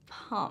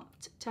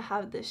pumped to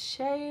have this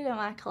shade in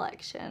my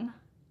collection.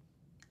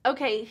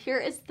 Okay, here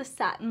is the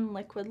satin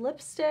liquid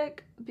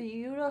lipstick.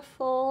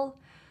 Beautiful,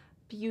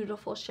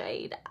 beautiful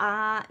shade.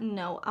 I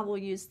know I will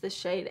use this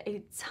shade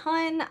a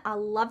ton. I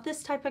love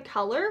this type of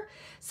color.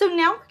 So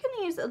now we're going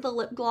to use the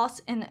lip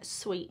gloss in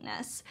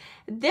Sweetness.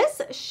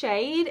 This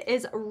shade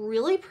is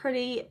really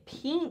pretty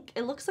pink.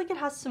 It looks like it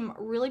has some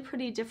really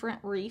pretty different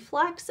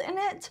reflex in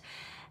it.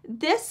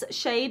 This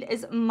shade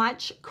is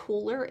much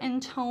cooler in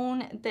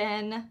tone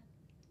than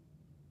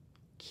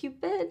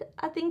Cupid,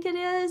 I think it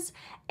is,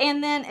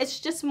 and then it's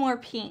just more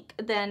pink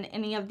than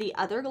any of the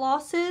other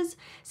glosses.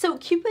 So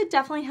Cupid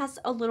definitely has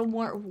a little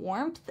more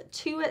warmth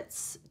to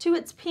its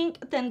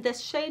pink than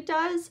this shade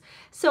does.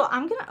 So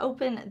I'm gonna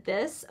open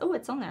this. Oh,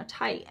 it's on there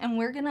tight, and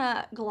we're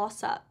gonna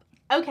gloss up.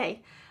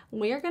 Okay,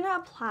 we're gonna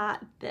apply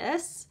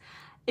this.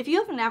 If you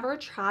have never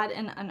tried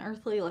an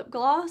Unearthly lip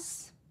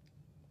gloss,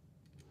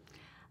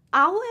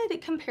 I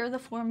would compare the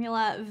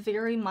formula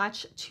very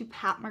much to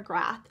Pat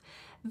McGrath.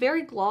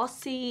 Very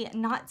glossy,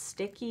 not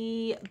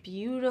sticky,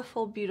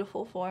 beautiful,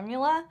 beautiful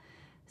formula.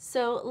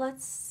 So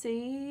let's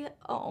see.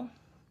 Oh,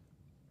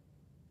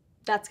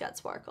 that's got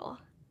sparkle.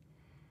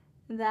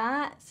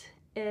 That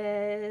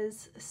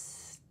is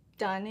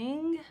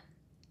stunning.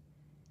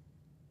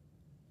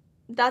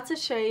 That's a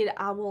shade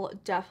I will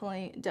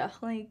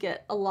definitely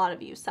get a lot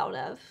of use out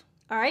of.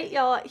 All right,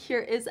 y'all, here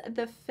is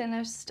the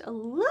finished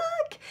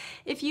look.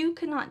 If you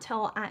could not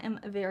tell, I am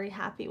very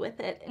happy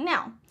with it.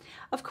 Now,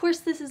 of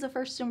course, this is a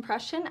first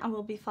impression. I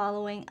will be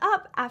following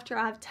up after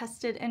I've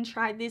tested and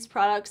tried these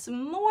products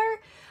more,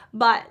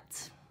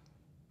 but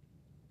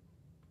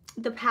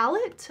the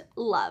palette,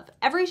 love.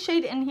 Every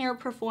shade in here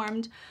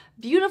performed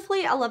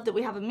beautifully. I love that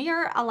we have a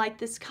mirror. I like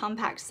this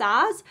compact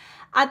size.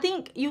 I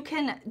think you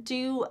can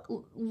do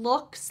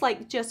looks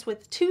like just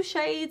with 2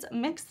 shades,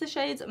 mix the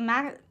shades,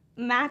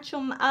 match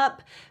them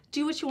up,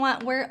 do what you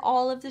want, wear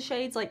all of the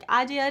shades like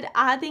I did.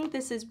 I think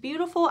this is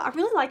beautiful. I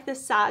really like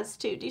this size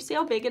too. Do you see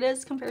how big it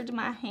is compared to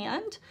my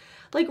hand?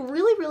 Like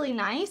really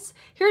nice.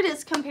 Here it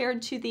is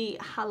compared to the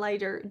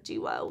highlighter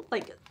duo.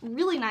 Like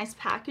really nice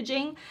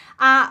packaging.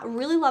 I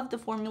really love the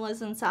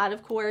formulas inside,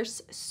 of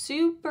course.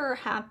 Super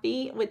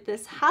happy with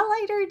this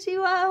highlighter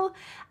duo.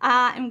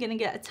 I am gonna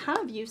get a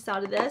ton of use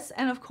out of this,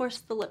 and of course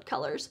the lip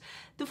colors.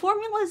 The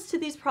formulas to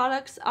these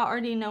products I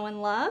already know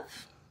and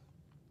love.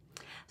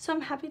 So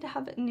I'm happy to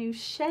have new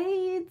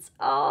shades.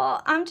 Oh,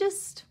 I'm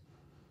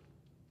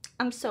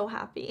so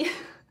happy.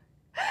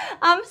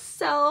 I'm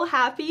so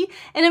happy,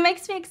 and it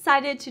makes me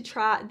excited to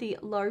try the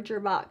larger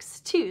box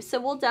too. So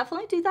we'll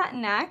definitely do that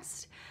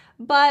next.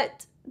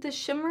 But the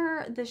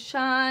shimmer, the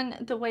shine,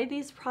 the way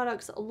these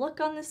products look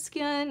on the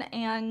skin,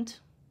 and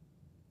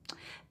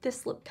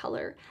this lip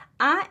color,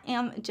 I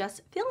am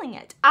just feeling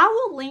it. I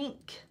will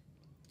link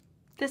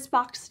this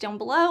box down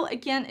below.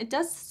 Again, it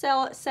does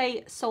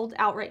say sold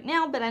out right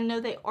now, but I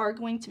know they are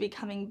going to be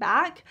coming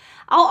back.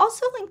 I'll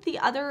also link the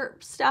other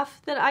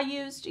stuff that I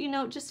used, you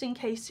know, just in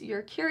case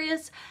you're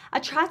curious. I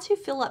try to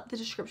fill up the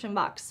description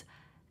box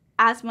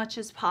as much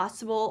as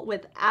possible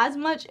with as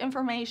much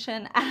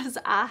information as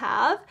I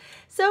have.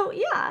 So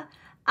yeah,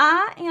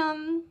 I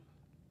am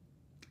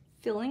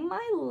feeling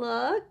my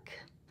look.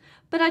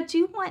 But I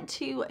do want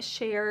to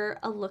share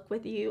a look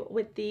with you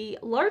with the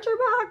larger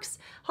box.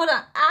 Hold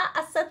on,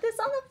 I set this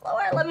on the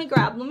floor. Let me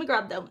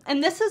grab them.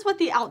 And this is what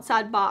the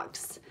outside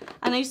box,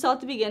 I know you saw at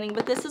the beginning,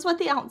 but this is what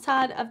the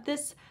outside of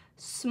this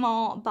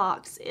small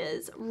box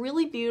is.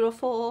 Really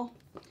beautiful.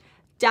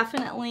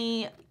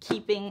 Definitely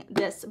keeping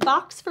this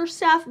box for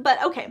stuff.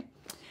 But okay,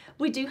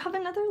 we do have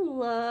another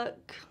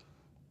look.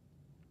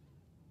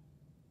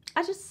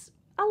 I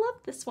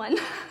love this one.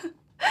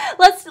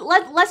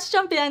 Let's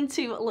jump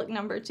into look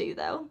number 2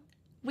 though.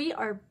 We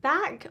are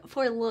back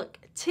for look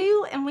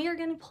 2, and we are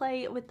going to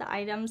play with the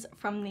items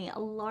from the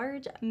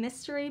large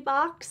mystery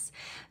box.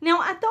 Now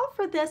I thought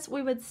for this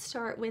we would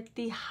start with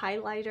the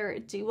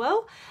highlighter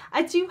duo.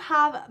 I do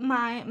have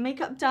my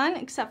makeup done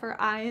except for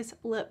eyes,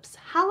 lips,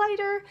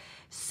 highlighter.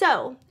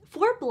 So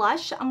for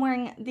blush, I'm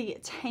wearing the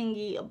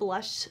Tangy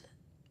blush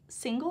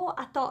single.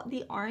 I thought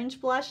the orange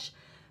blush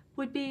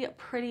would be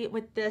pretty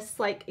with this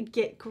like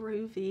Get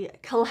Groovy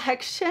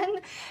collection.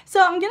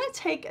 So I'm gonna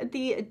take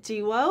the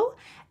duo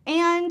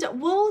and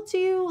we'll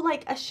do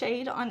like a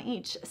shade on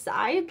each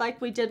side like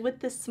we did with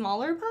the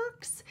smaller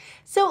box.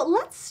 So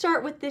let's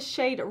start with this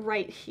shade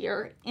right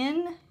here,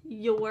 In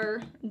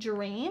Your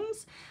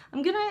Dreams.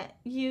 I'm gonna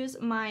use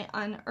my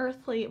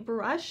Unearthly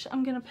brush.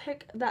 I'm gonna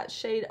pick that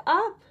shade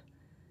up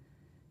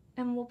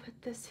and we'll put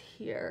this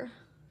here.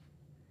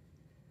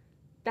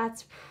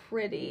 That's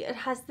pretty. It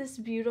has this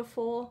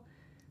beautiful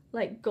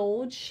like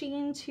gold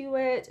sheen to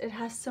it. It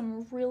has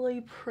some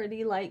really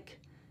pretty like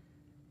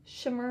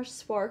shimmer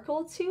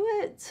sparkle to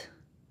it.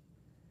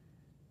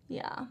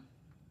 Yeah,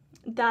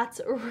 that's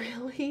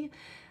really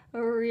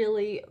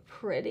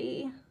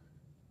pretty.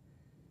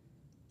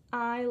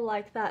 I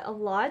like that a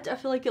lot. I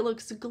feel like it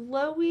looks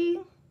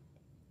glowy.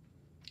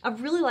 I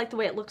really like the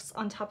way it looks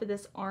on top of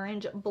this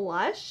orange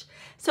blush.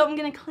 So I'm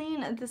gonna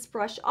clean this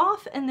brush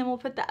off and then we'll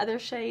put the other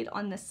shade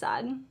on this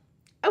side.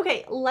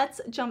 Okay,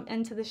 let's jump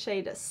into the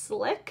shade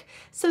Slick.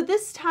 So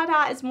this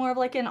tie-dye is more of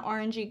like an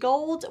orangey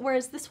gold,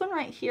 whereas this one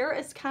right here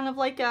is kind of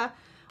like a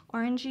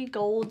orangey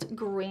gold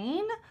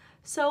green.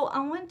 So I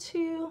want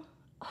to,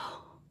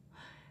 oh,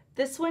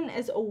 this one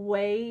is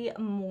way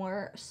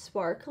more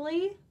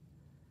sparkly.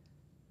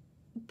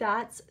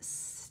 That's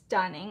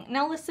stunning.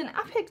 Now listen,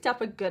 I picked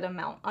up a good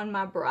amount on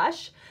my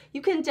brush.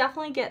 You can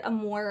definitely get a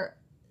more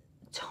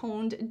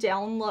toned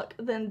down look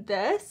than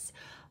this,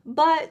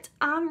 but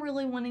I'm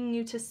really wanting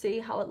you to see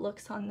how it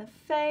looks on the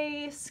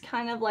face,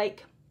 kind of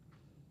like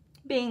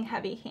being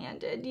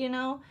heavy-handed, you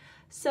know?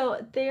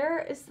 So there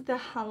is the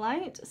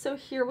highlight. So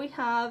here we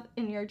have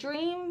In Your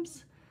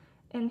Dreams,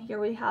 and here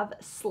we have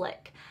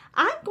Slick.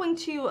 I'm going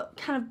to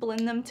kind of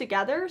blend them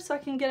together so I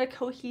can get a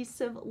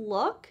cohesive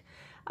look.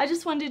 I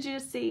just wanted you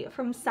to see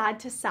from side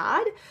to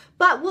side,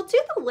 but we'll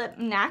do the lip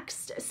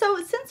next. So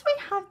since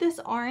we have this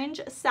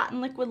orange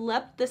satin liquid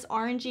lip, this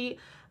orangey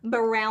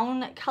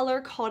brown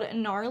color called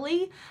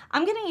Gnarly,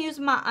 I'm going to use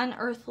my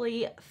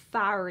Unearthly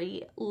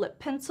Fiery lip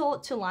pencil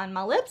to line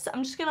my lips.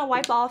 I'm just going to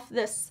wipe off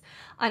this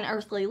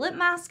Unearthly lip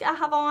mask I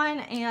have on,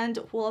 and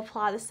we'll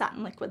apply the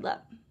satin liquid lip.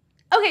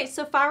 Okay,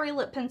 so Fiery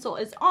lip pencil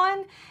is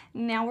on.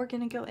 Now we're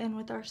going to go in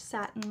with our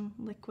satin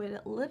liquid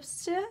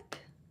lipstick.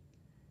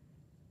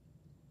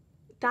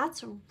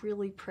 That's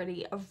really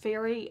pretty, a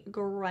very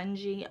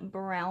grungy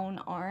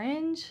brown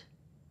orange.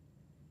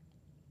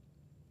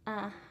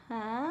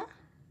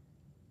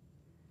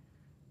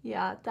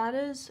 Yeah, that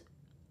is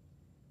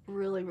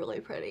really,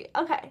 really pretty.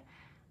 Okay,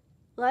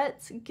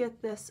 let's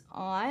get this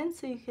on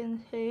so you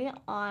can see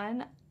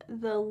on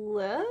the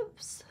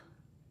lips.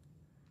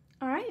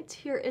 All right,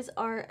 here is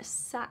our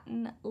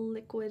satin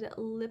liquid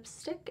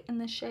lipstick in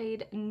the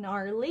shade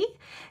Gnarly.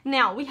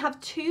 Now, we have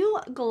two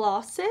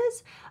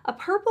glosses, a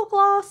purple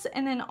gloss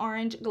and an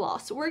orange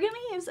gloss. We're going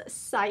to use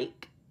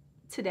Psych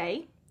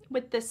today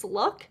with this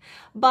look,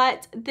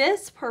 but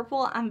this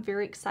purple I'm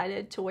very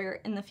excited to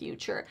wear in the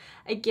future.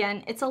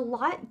 Again, it's a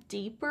lot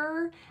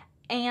deeper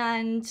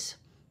and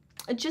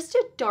just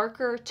a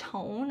darker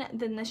tone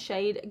than the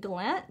shade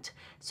Glint,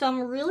 so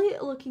I'm really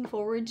looking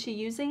forward to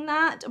using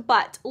that.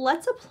 But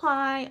let's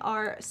apply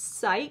our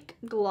Psych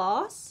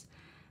gloss.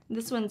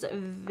 This one's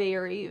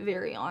very,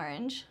 very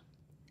orange,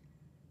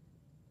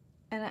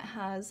 and it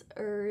has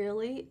a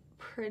really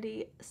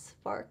pretty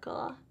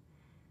sparkle.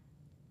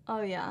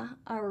 Oh yeah,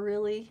 I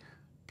really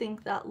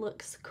think that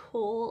looks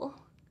cool.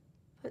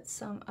 Put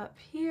some up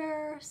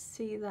here,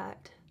 see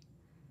that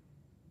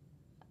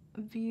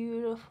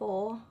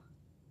beautiful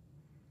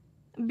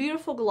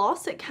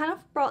gloss. It kind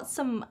of brought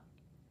some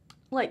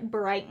like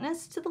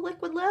brightness to the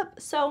liquid lip,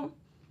 so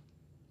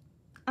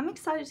I'm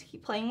excited to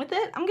keep playing with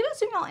it. I'm going to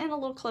zoom out in a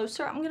little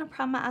closer. I'm going to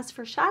prime my eyes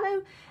for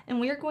shadow, and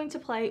we are going to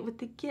play with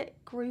the Get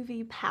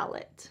Groovy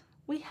palette.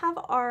 We have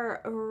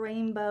our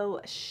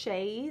rainbow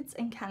shades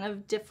and kind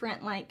of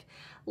different like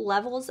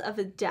levels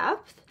of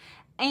depth,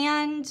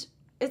 and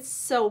it's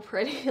so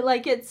pretty.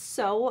 Like, it's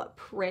so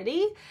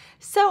pretty.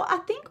 So I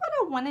think what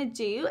I want to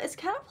do is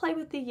kind of play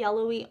with the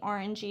yellowy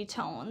orangey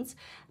tones.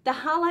 The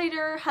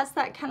highlighter has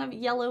that kind of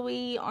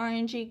yellowy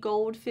orangey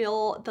gold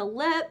feel. The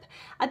lip,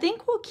 I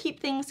think we'll keep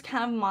things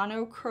kind of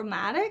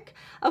monochromatic.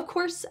 Of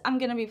course, I'm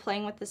going to be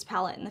playing with this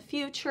palette in the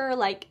future,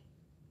 like,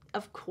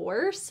 of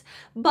course,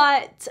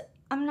 but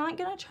I'm not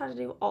going to try to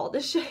do all the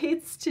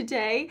shades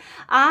today.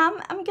 I'm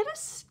going to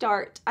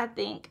start, I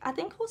think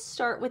we'll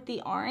start with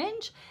the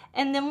orange,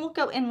 and then we'll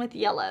go in with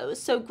yellow.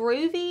 So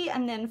Groovy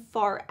and then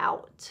Far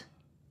Out.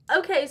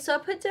 Okay, so I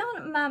put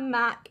down my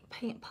MAC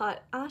Paint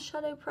Pot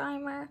eyeshadow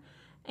primer,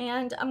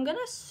 and I'm going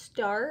to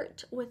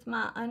start with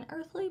my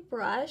Unearthly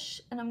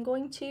brush, and I'm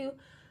going to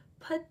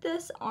put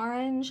this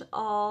orange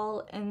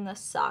all in the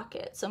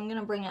socket. So I'm going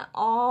to bring it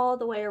all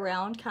the way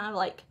around, kind of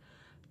like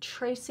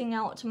tracing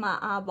out my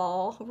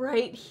eyeball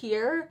right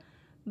here,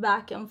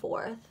 back and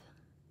forth.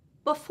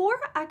 Before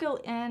I go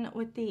in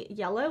with the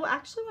yellow, I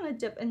actually want to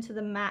dip into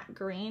the matte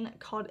green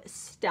called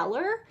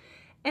Stellar,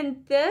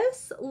 and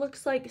this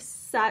looks like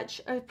such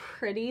a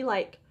pretty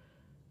like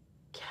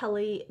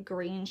Kelly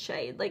green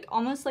shade, like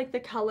almost like the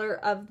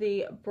color of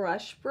the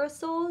brush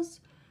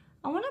bristles.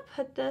 I want to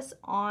put this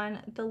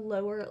on the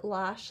lower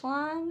lash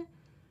line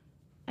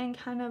and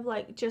kind of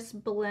like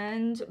just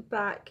blend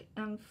back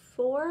and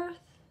forth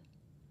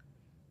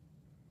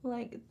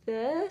like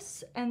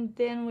this, and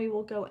then we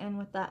will go in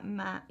with that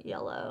matte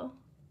yellow.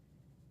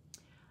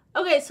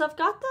 Okay, so I've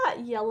got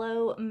that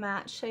yellow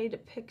matte shade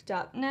picked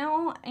up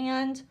now,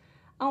 and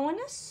I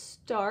want to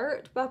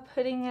start by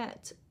putting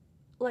it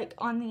like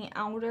on the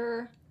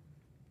outer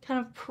kind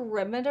of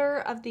perimeter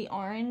of the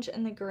orange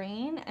and the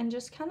green, and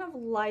just kind of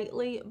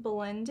lightly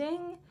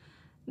blending.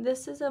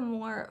 This is a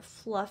more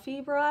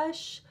fluffy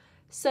brush,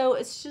 so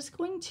it's just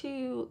going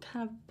to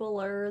kind of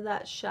blur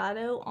that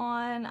shadow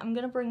on. I'm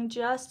going to bring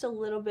just a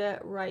little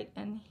bit right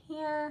in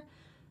here,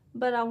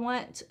 but I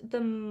want the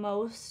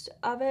most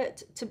of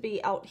it to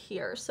be out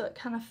here, so it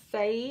kind of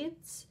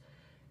fades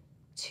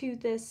to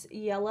this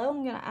yellow.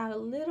 I'm going to add a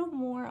little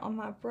more on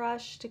my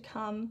brush to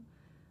come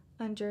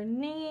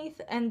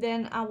underneath, and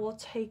then I will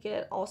take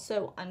it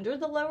also under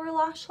the lower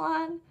lash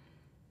line.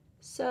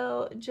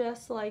 So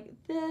just like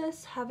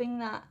this, having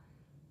that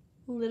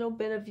little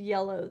bit of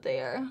yellow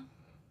there.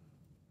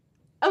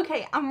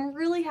 Okay, I'm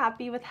really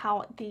happy with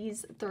how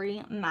these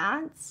three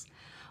mattes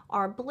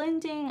are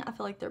blending. I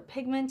feel like they're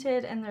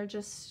pigmented and they're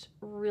just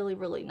really,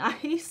 really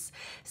nice.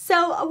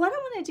 So what I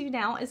want to do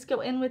now is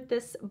go in with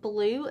this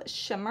blue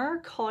shimmer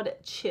called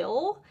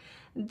Chill.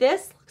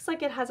 This looks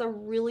like it has a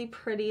really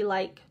pretty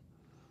like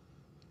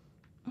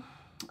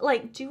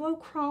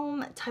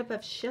duochrome type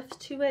of shift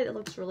to it. It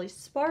looks really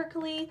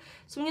sparkly.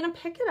 So I'm going to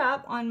pick it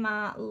up on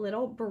my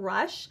little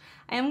brush.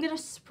 I am going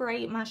to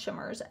spray my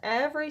shimmers.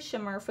 Every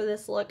shimmer for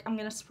this look, I'm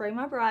going to spray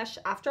my brush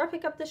after I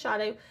pick up the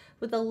shadow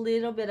with a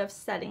little bit of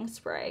setting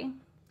spray.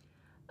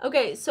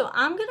 Okay, so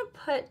I'm going to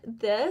put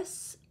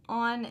this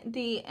on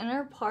the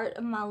inner part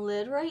of my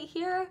lid right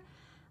here.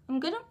 I'm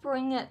gonna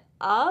bring it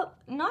up,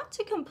 not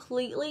to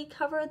completely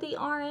cover the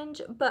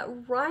orange,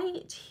 but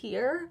right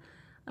here,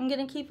 I'm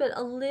gonna keep it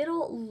a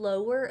little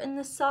lower in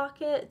the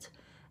socket,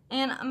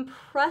 and I'm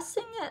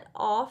pressing it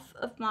off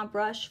of my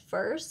brush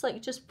first,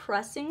 like just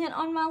pressing it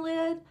on my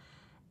lid,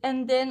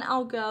 and then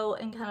I'll go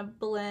and kind of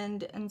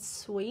blend and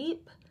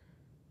sweep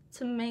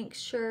to make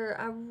sure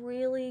I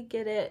really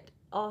get it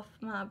off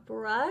my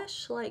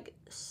brush, like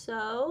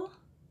so.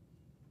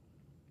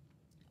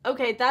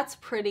 Okay, that's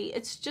pretty.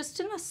 It's just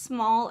in a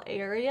small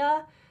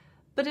area,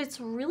 but it's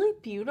really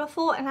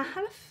beautiful, and I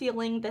had a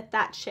feeling that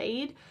that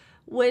shade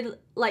would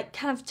like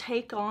kind of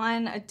take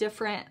on a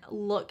different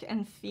look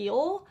and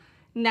feel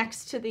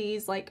next to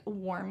these like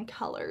warm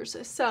colors.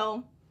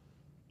 So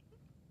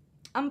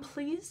I'm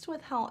pleased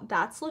with how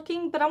that's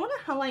looking, but I want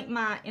to highlight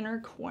my inner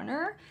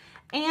corner.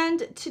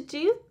 And to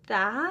do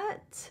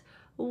that,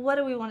 what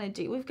do we want to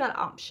do? We've got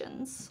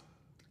options.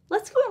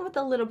 Let's go in with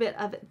a little bit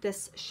of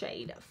this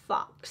shade,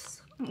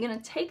 Fox. I'm going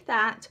to take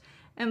that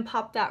and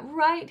pop that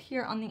right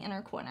here on the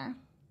inner corner.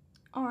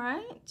 All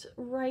right,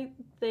 right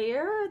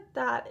there,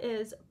 that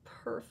is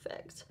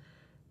perfect.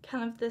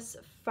 Kind of this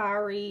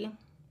fiery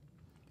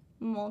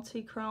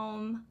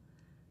multi-chrome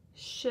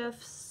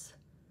shifts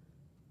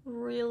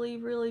really,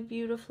 really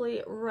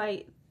beautifully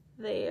right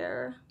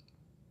there.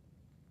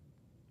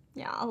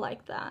 Yeah, I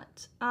like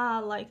that. I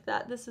like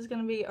that. This is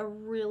going to be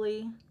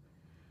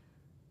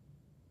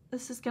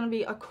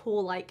a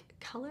cool like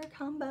color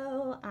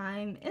combo.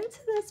 I'm into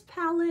this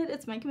palette.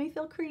 It's making me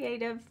feel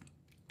creative.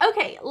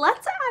 Okay,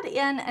 let's add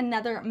in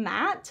another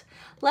matte.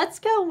 Let's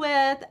go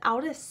with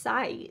Out of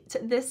Sight.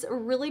 This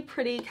really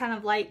pretty kind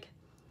of like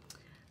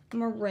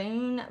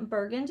maroon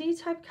burgundy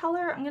type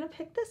color. I'm gonna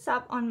pick this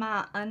up on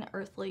my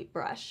Unearthly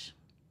brush.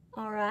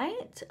 All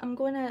right, I'm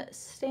going to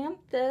stamp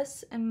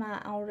this in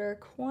my outer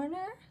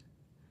corner.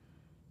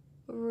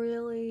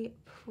 Really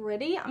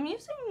pretty. I'm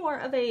using more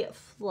of a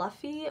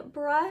fluffy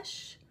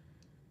brush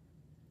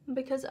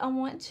because I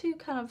want to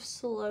kind of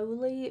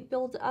slowly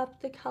build up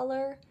the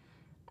color,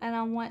 and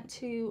I want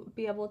to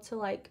be able to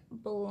like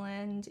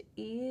blend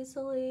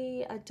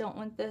easily. I don't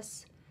want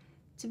this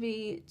to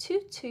be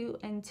too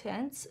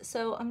intense,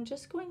 so I'm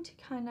just going to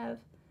kind of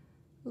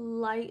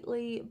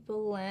lightly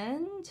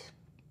blend.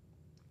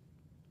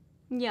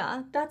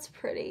 Yeah, that's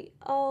pretty.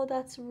 Oh,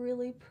 that's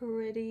really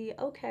pretty.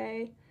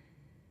 Okay,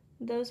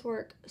 those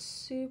work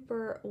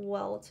super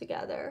well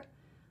together.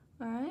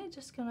 All right,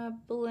 just gonna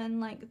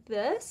blend like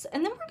this,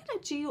 and then we're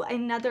gonna do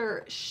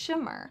another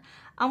shimmer.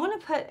 I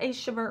want to put a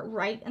shimmer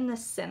right in the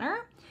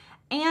center,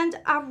 and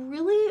I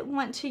really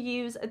want to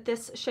use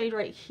this shade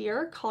right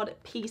here called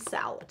Peace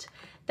Out.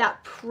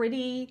 That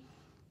pretty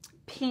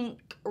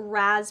pink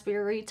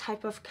raspberry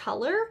type of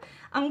color.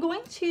 I'm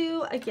going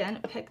to again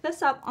pick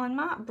this up on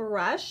my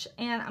brush,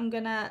 and I'm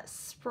gonna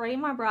spray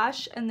my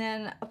brush and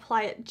then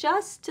apply it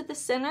just to the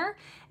center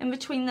in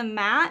between the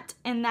matte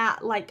and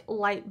that like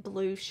light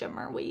blue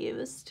shimmer we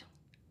used.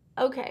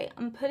 Okay,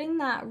 I'm putting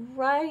that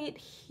right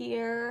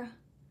here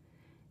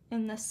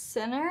in the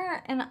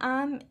center, and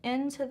I'm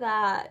into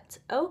that.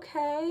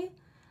 Okay,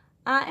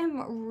 I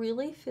am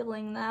really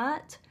feeling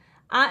that.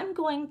 I'm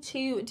going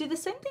to do the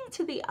same thing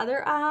to the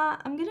other eye.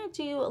 I'm going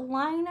to do a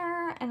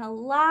liner and a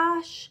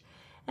lash,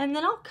 and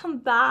then I'll come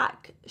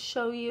back,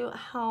 show you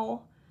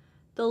how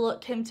the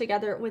look came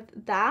together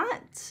with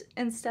that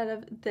instead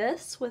of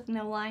this with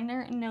no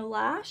liner and no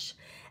lash.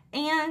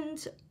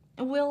 And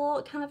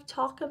we'll kind of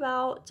talk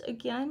about,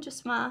 again,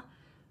 just my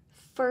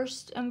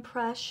first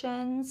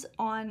impressions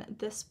on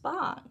this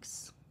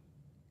box.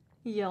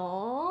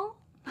 Y'all,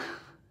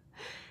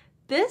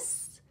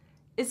 this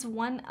is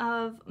one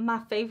of my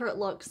favorite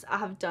looks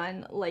I've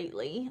done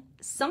lately.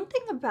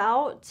 Something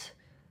about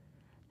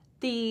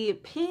the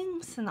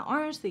pinks and the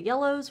orange, the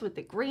yellows with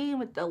the green,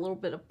 with the little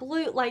bit of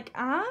blue. Like,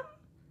 I'm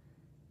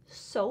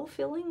so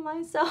feeling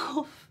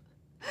myself.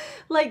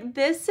 Like,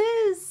 this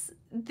is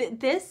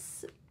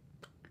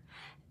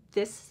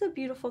a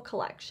beautiful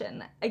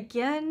collection.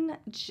 Again,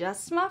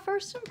 just my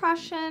first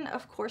impression.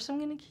 Of course, I'm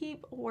going to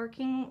keep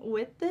working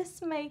with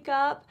this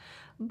makeup,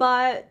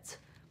 but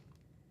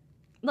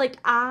like,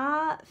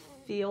 I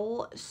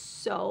feel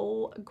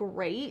so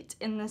great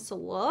in this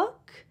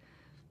look.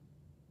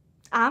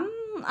 I'm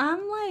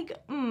like,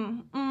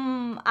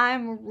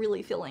 I'm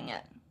really feeling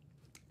it.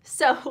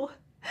 So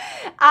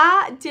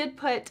I did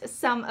put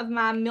some of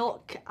my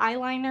Milk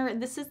eyeliner.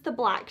 This is the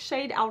black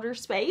shade Outer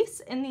Space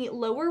in the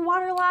lower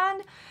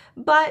waterline,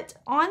 but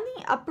on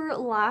the upper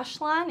lash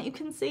line, you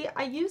can see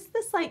I used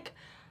this like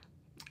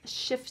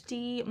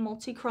shifty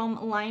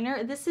multi-chrome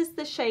liner. This is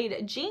the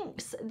shade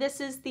Jinx. This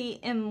is the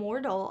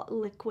Immortal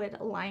liquid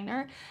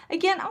liner.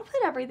 Again, I'll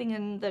put everything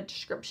in the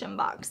description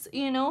box,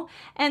 you know.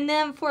 And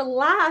then for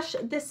lash,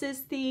 this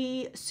is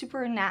the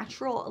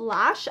Supernatural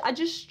lash. I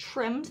just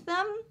trimmed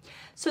them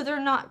so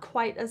they're not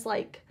quite as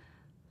like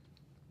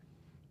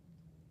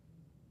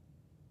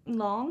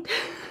long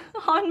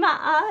on my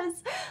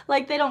eyes.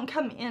 Like, they don't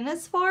come in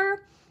as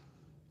far.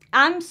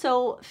 I'm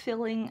so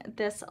feeling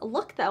this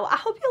look though. I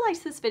hope you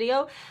liked this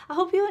video. I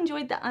hope you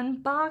enjoyed the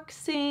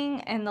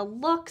unboxing and the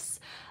looks.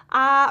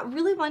 I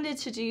really wanted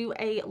to do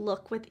a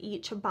look with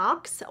each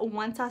box.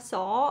 Once I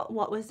saw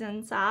what was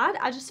inside,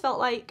 I just felt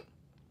like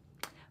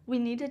we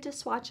needed to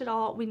swatch it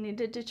all. We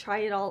needed to try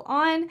it all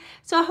on.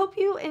 So I hope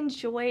you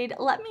enjoyed.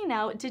 Let me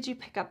know, did you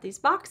pick up these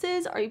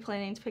boxes? Are you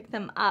planning to pick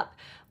them up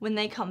when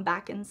they come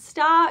back in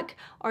stock?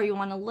 Are you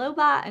on a low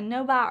buy and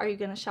no buy? Are you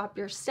going to shop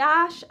your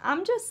stash?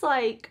 I'm just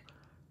like,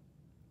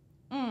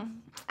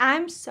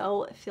 I'm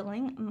so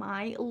feeling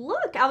my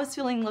look. I was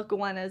feeling look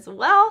one as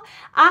well.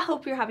 I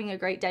hope you're having a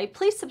great day.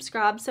 Please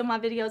subscribe so my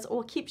videos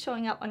will keep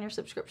showing up on your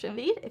subscription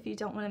feed if you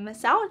don't want to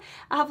miss out.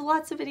 I have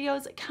lots of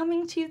videos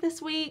coming to you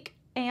this week,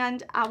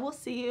 and I will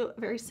see you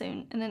very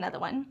soon in another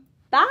one.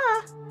 Bye!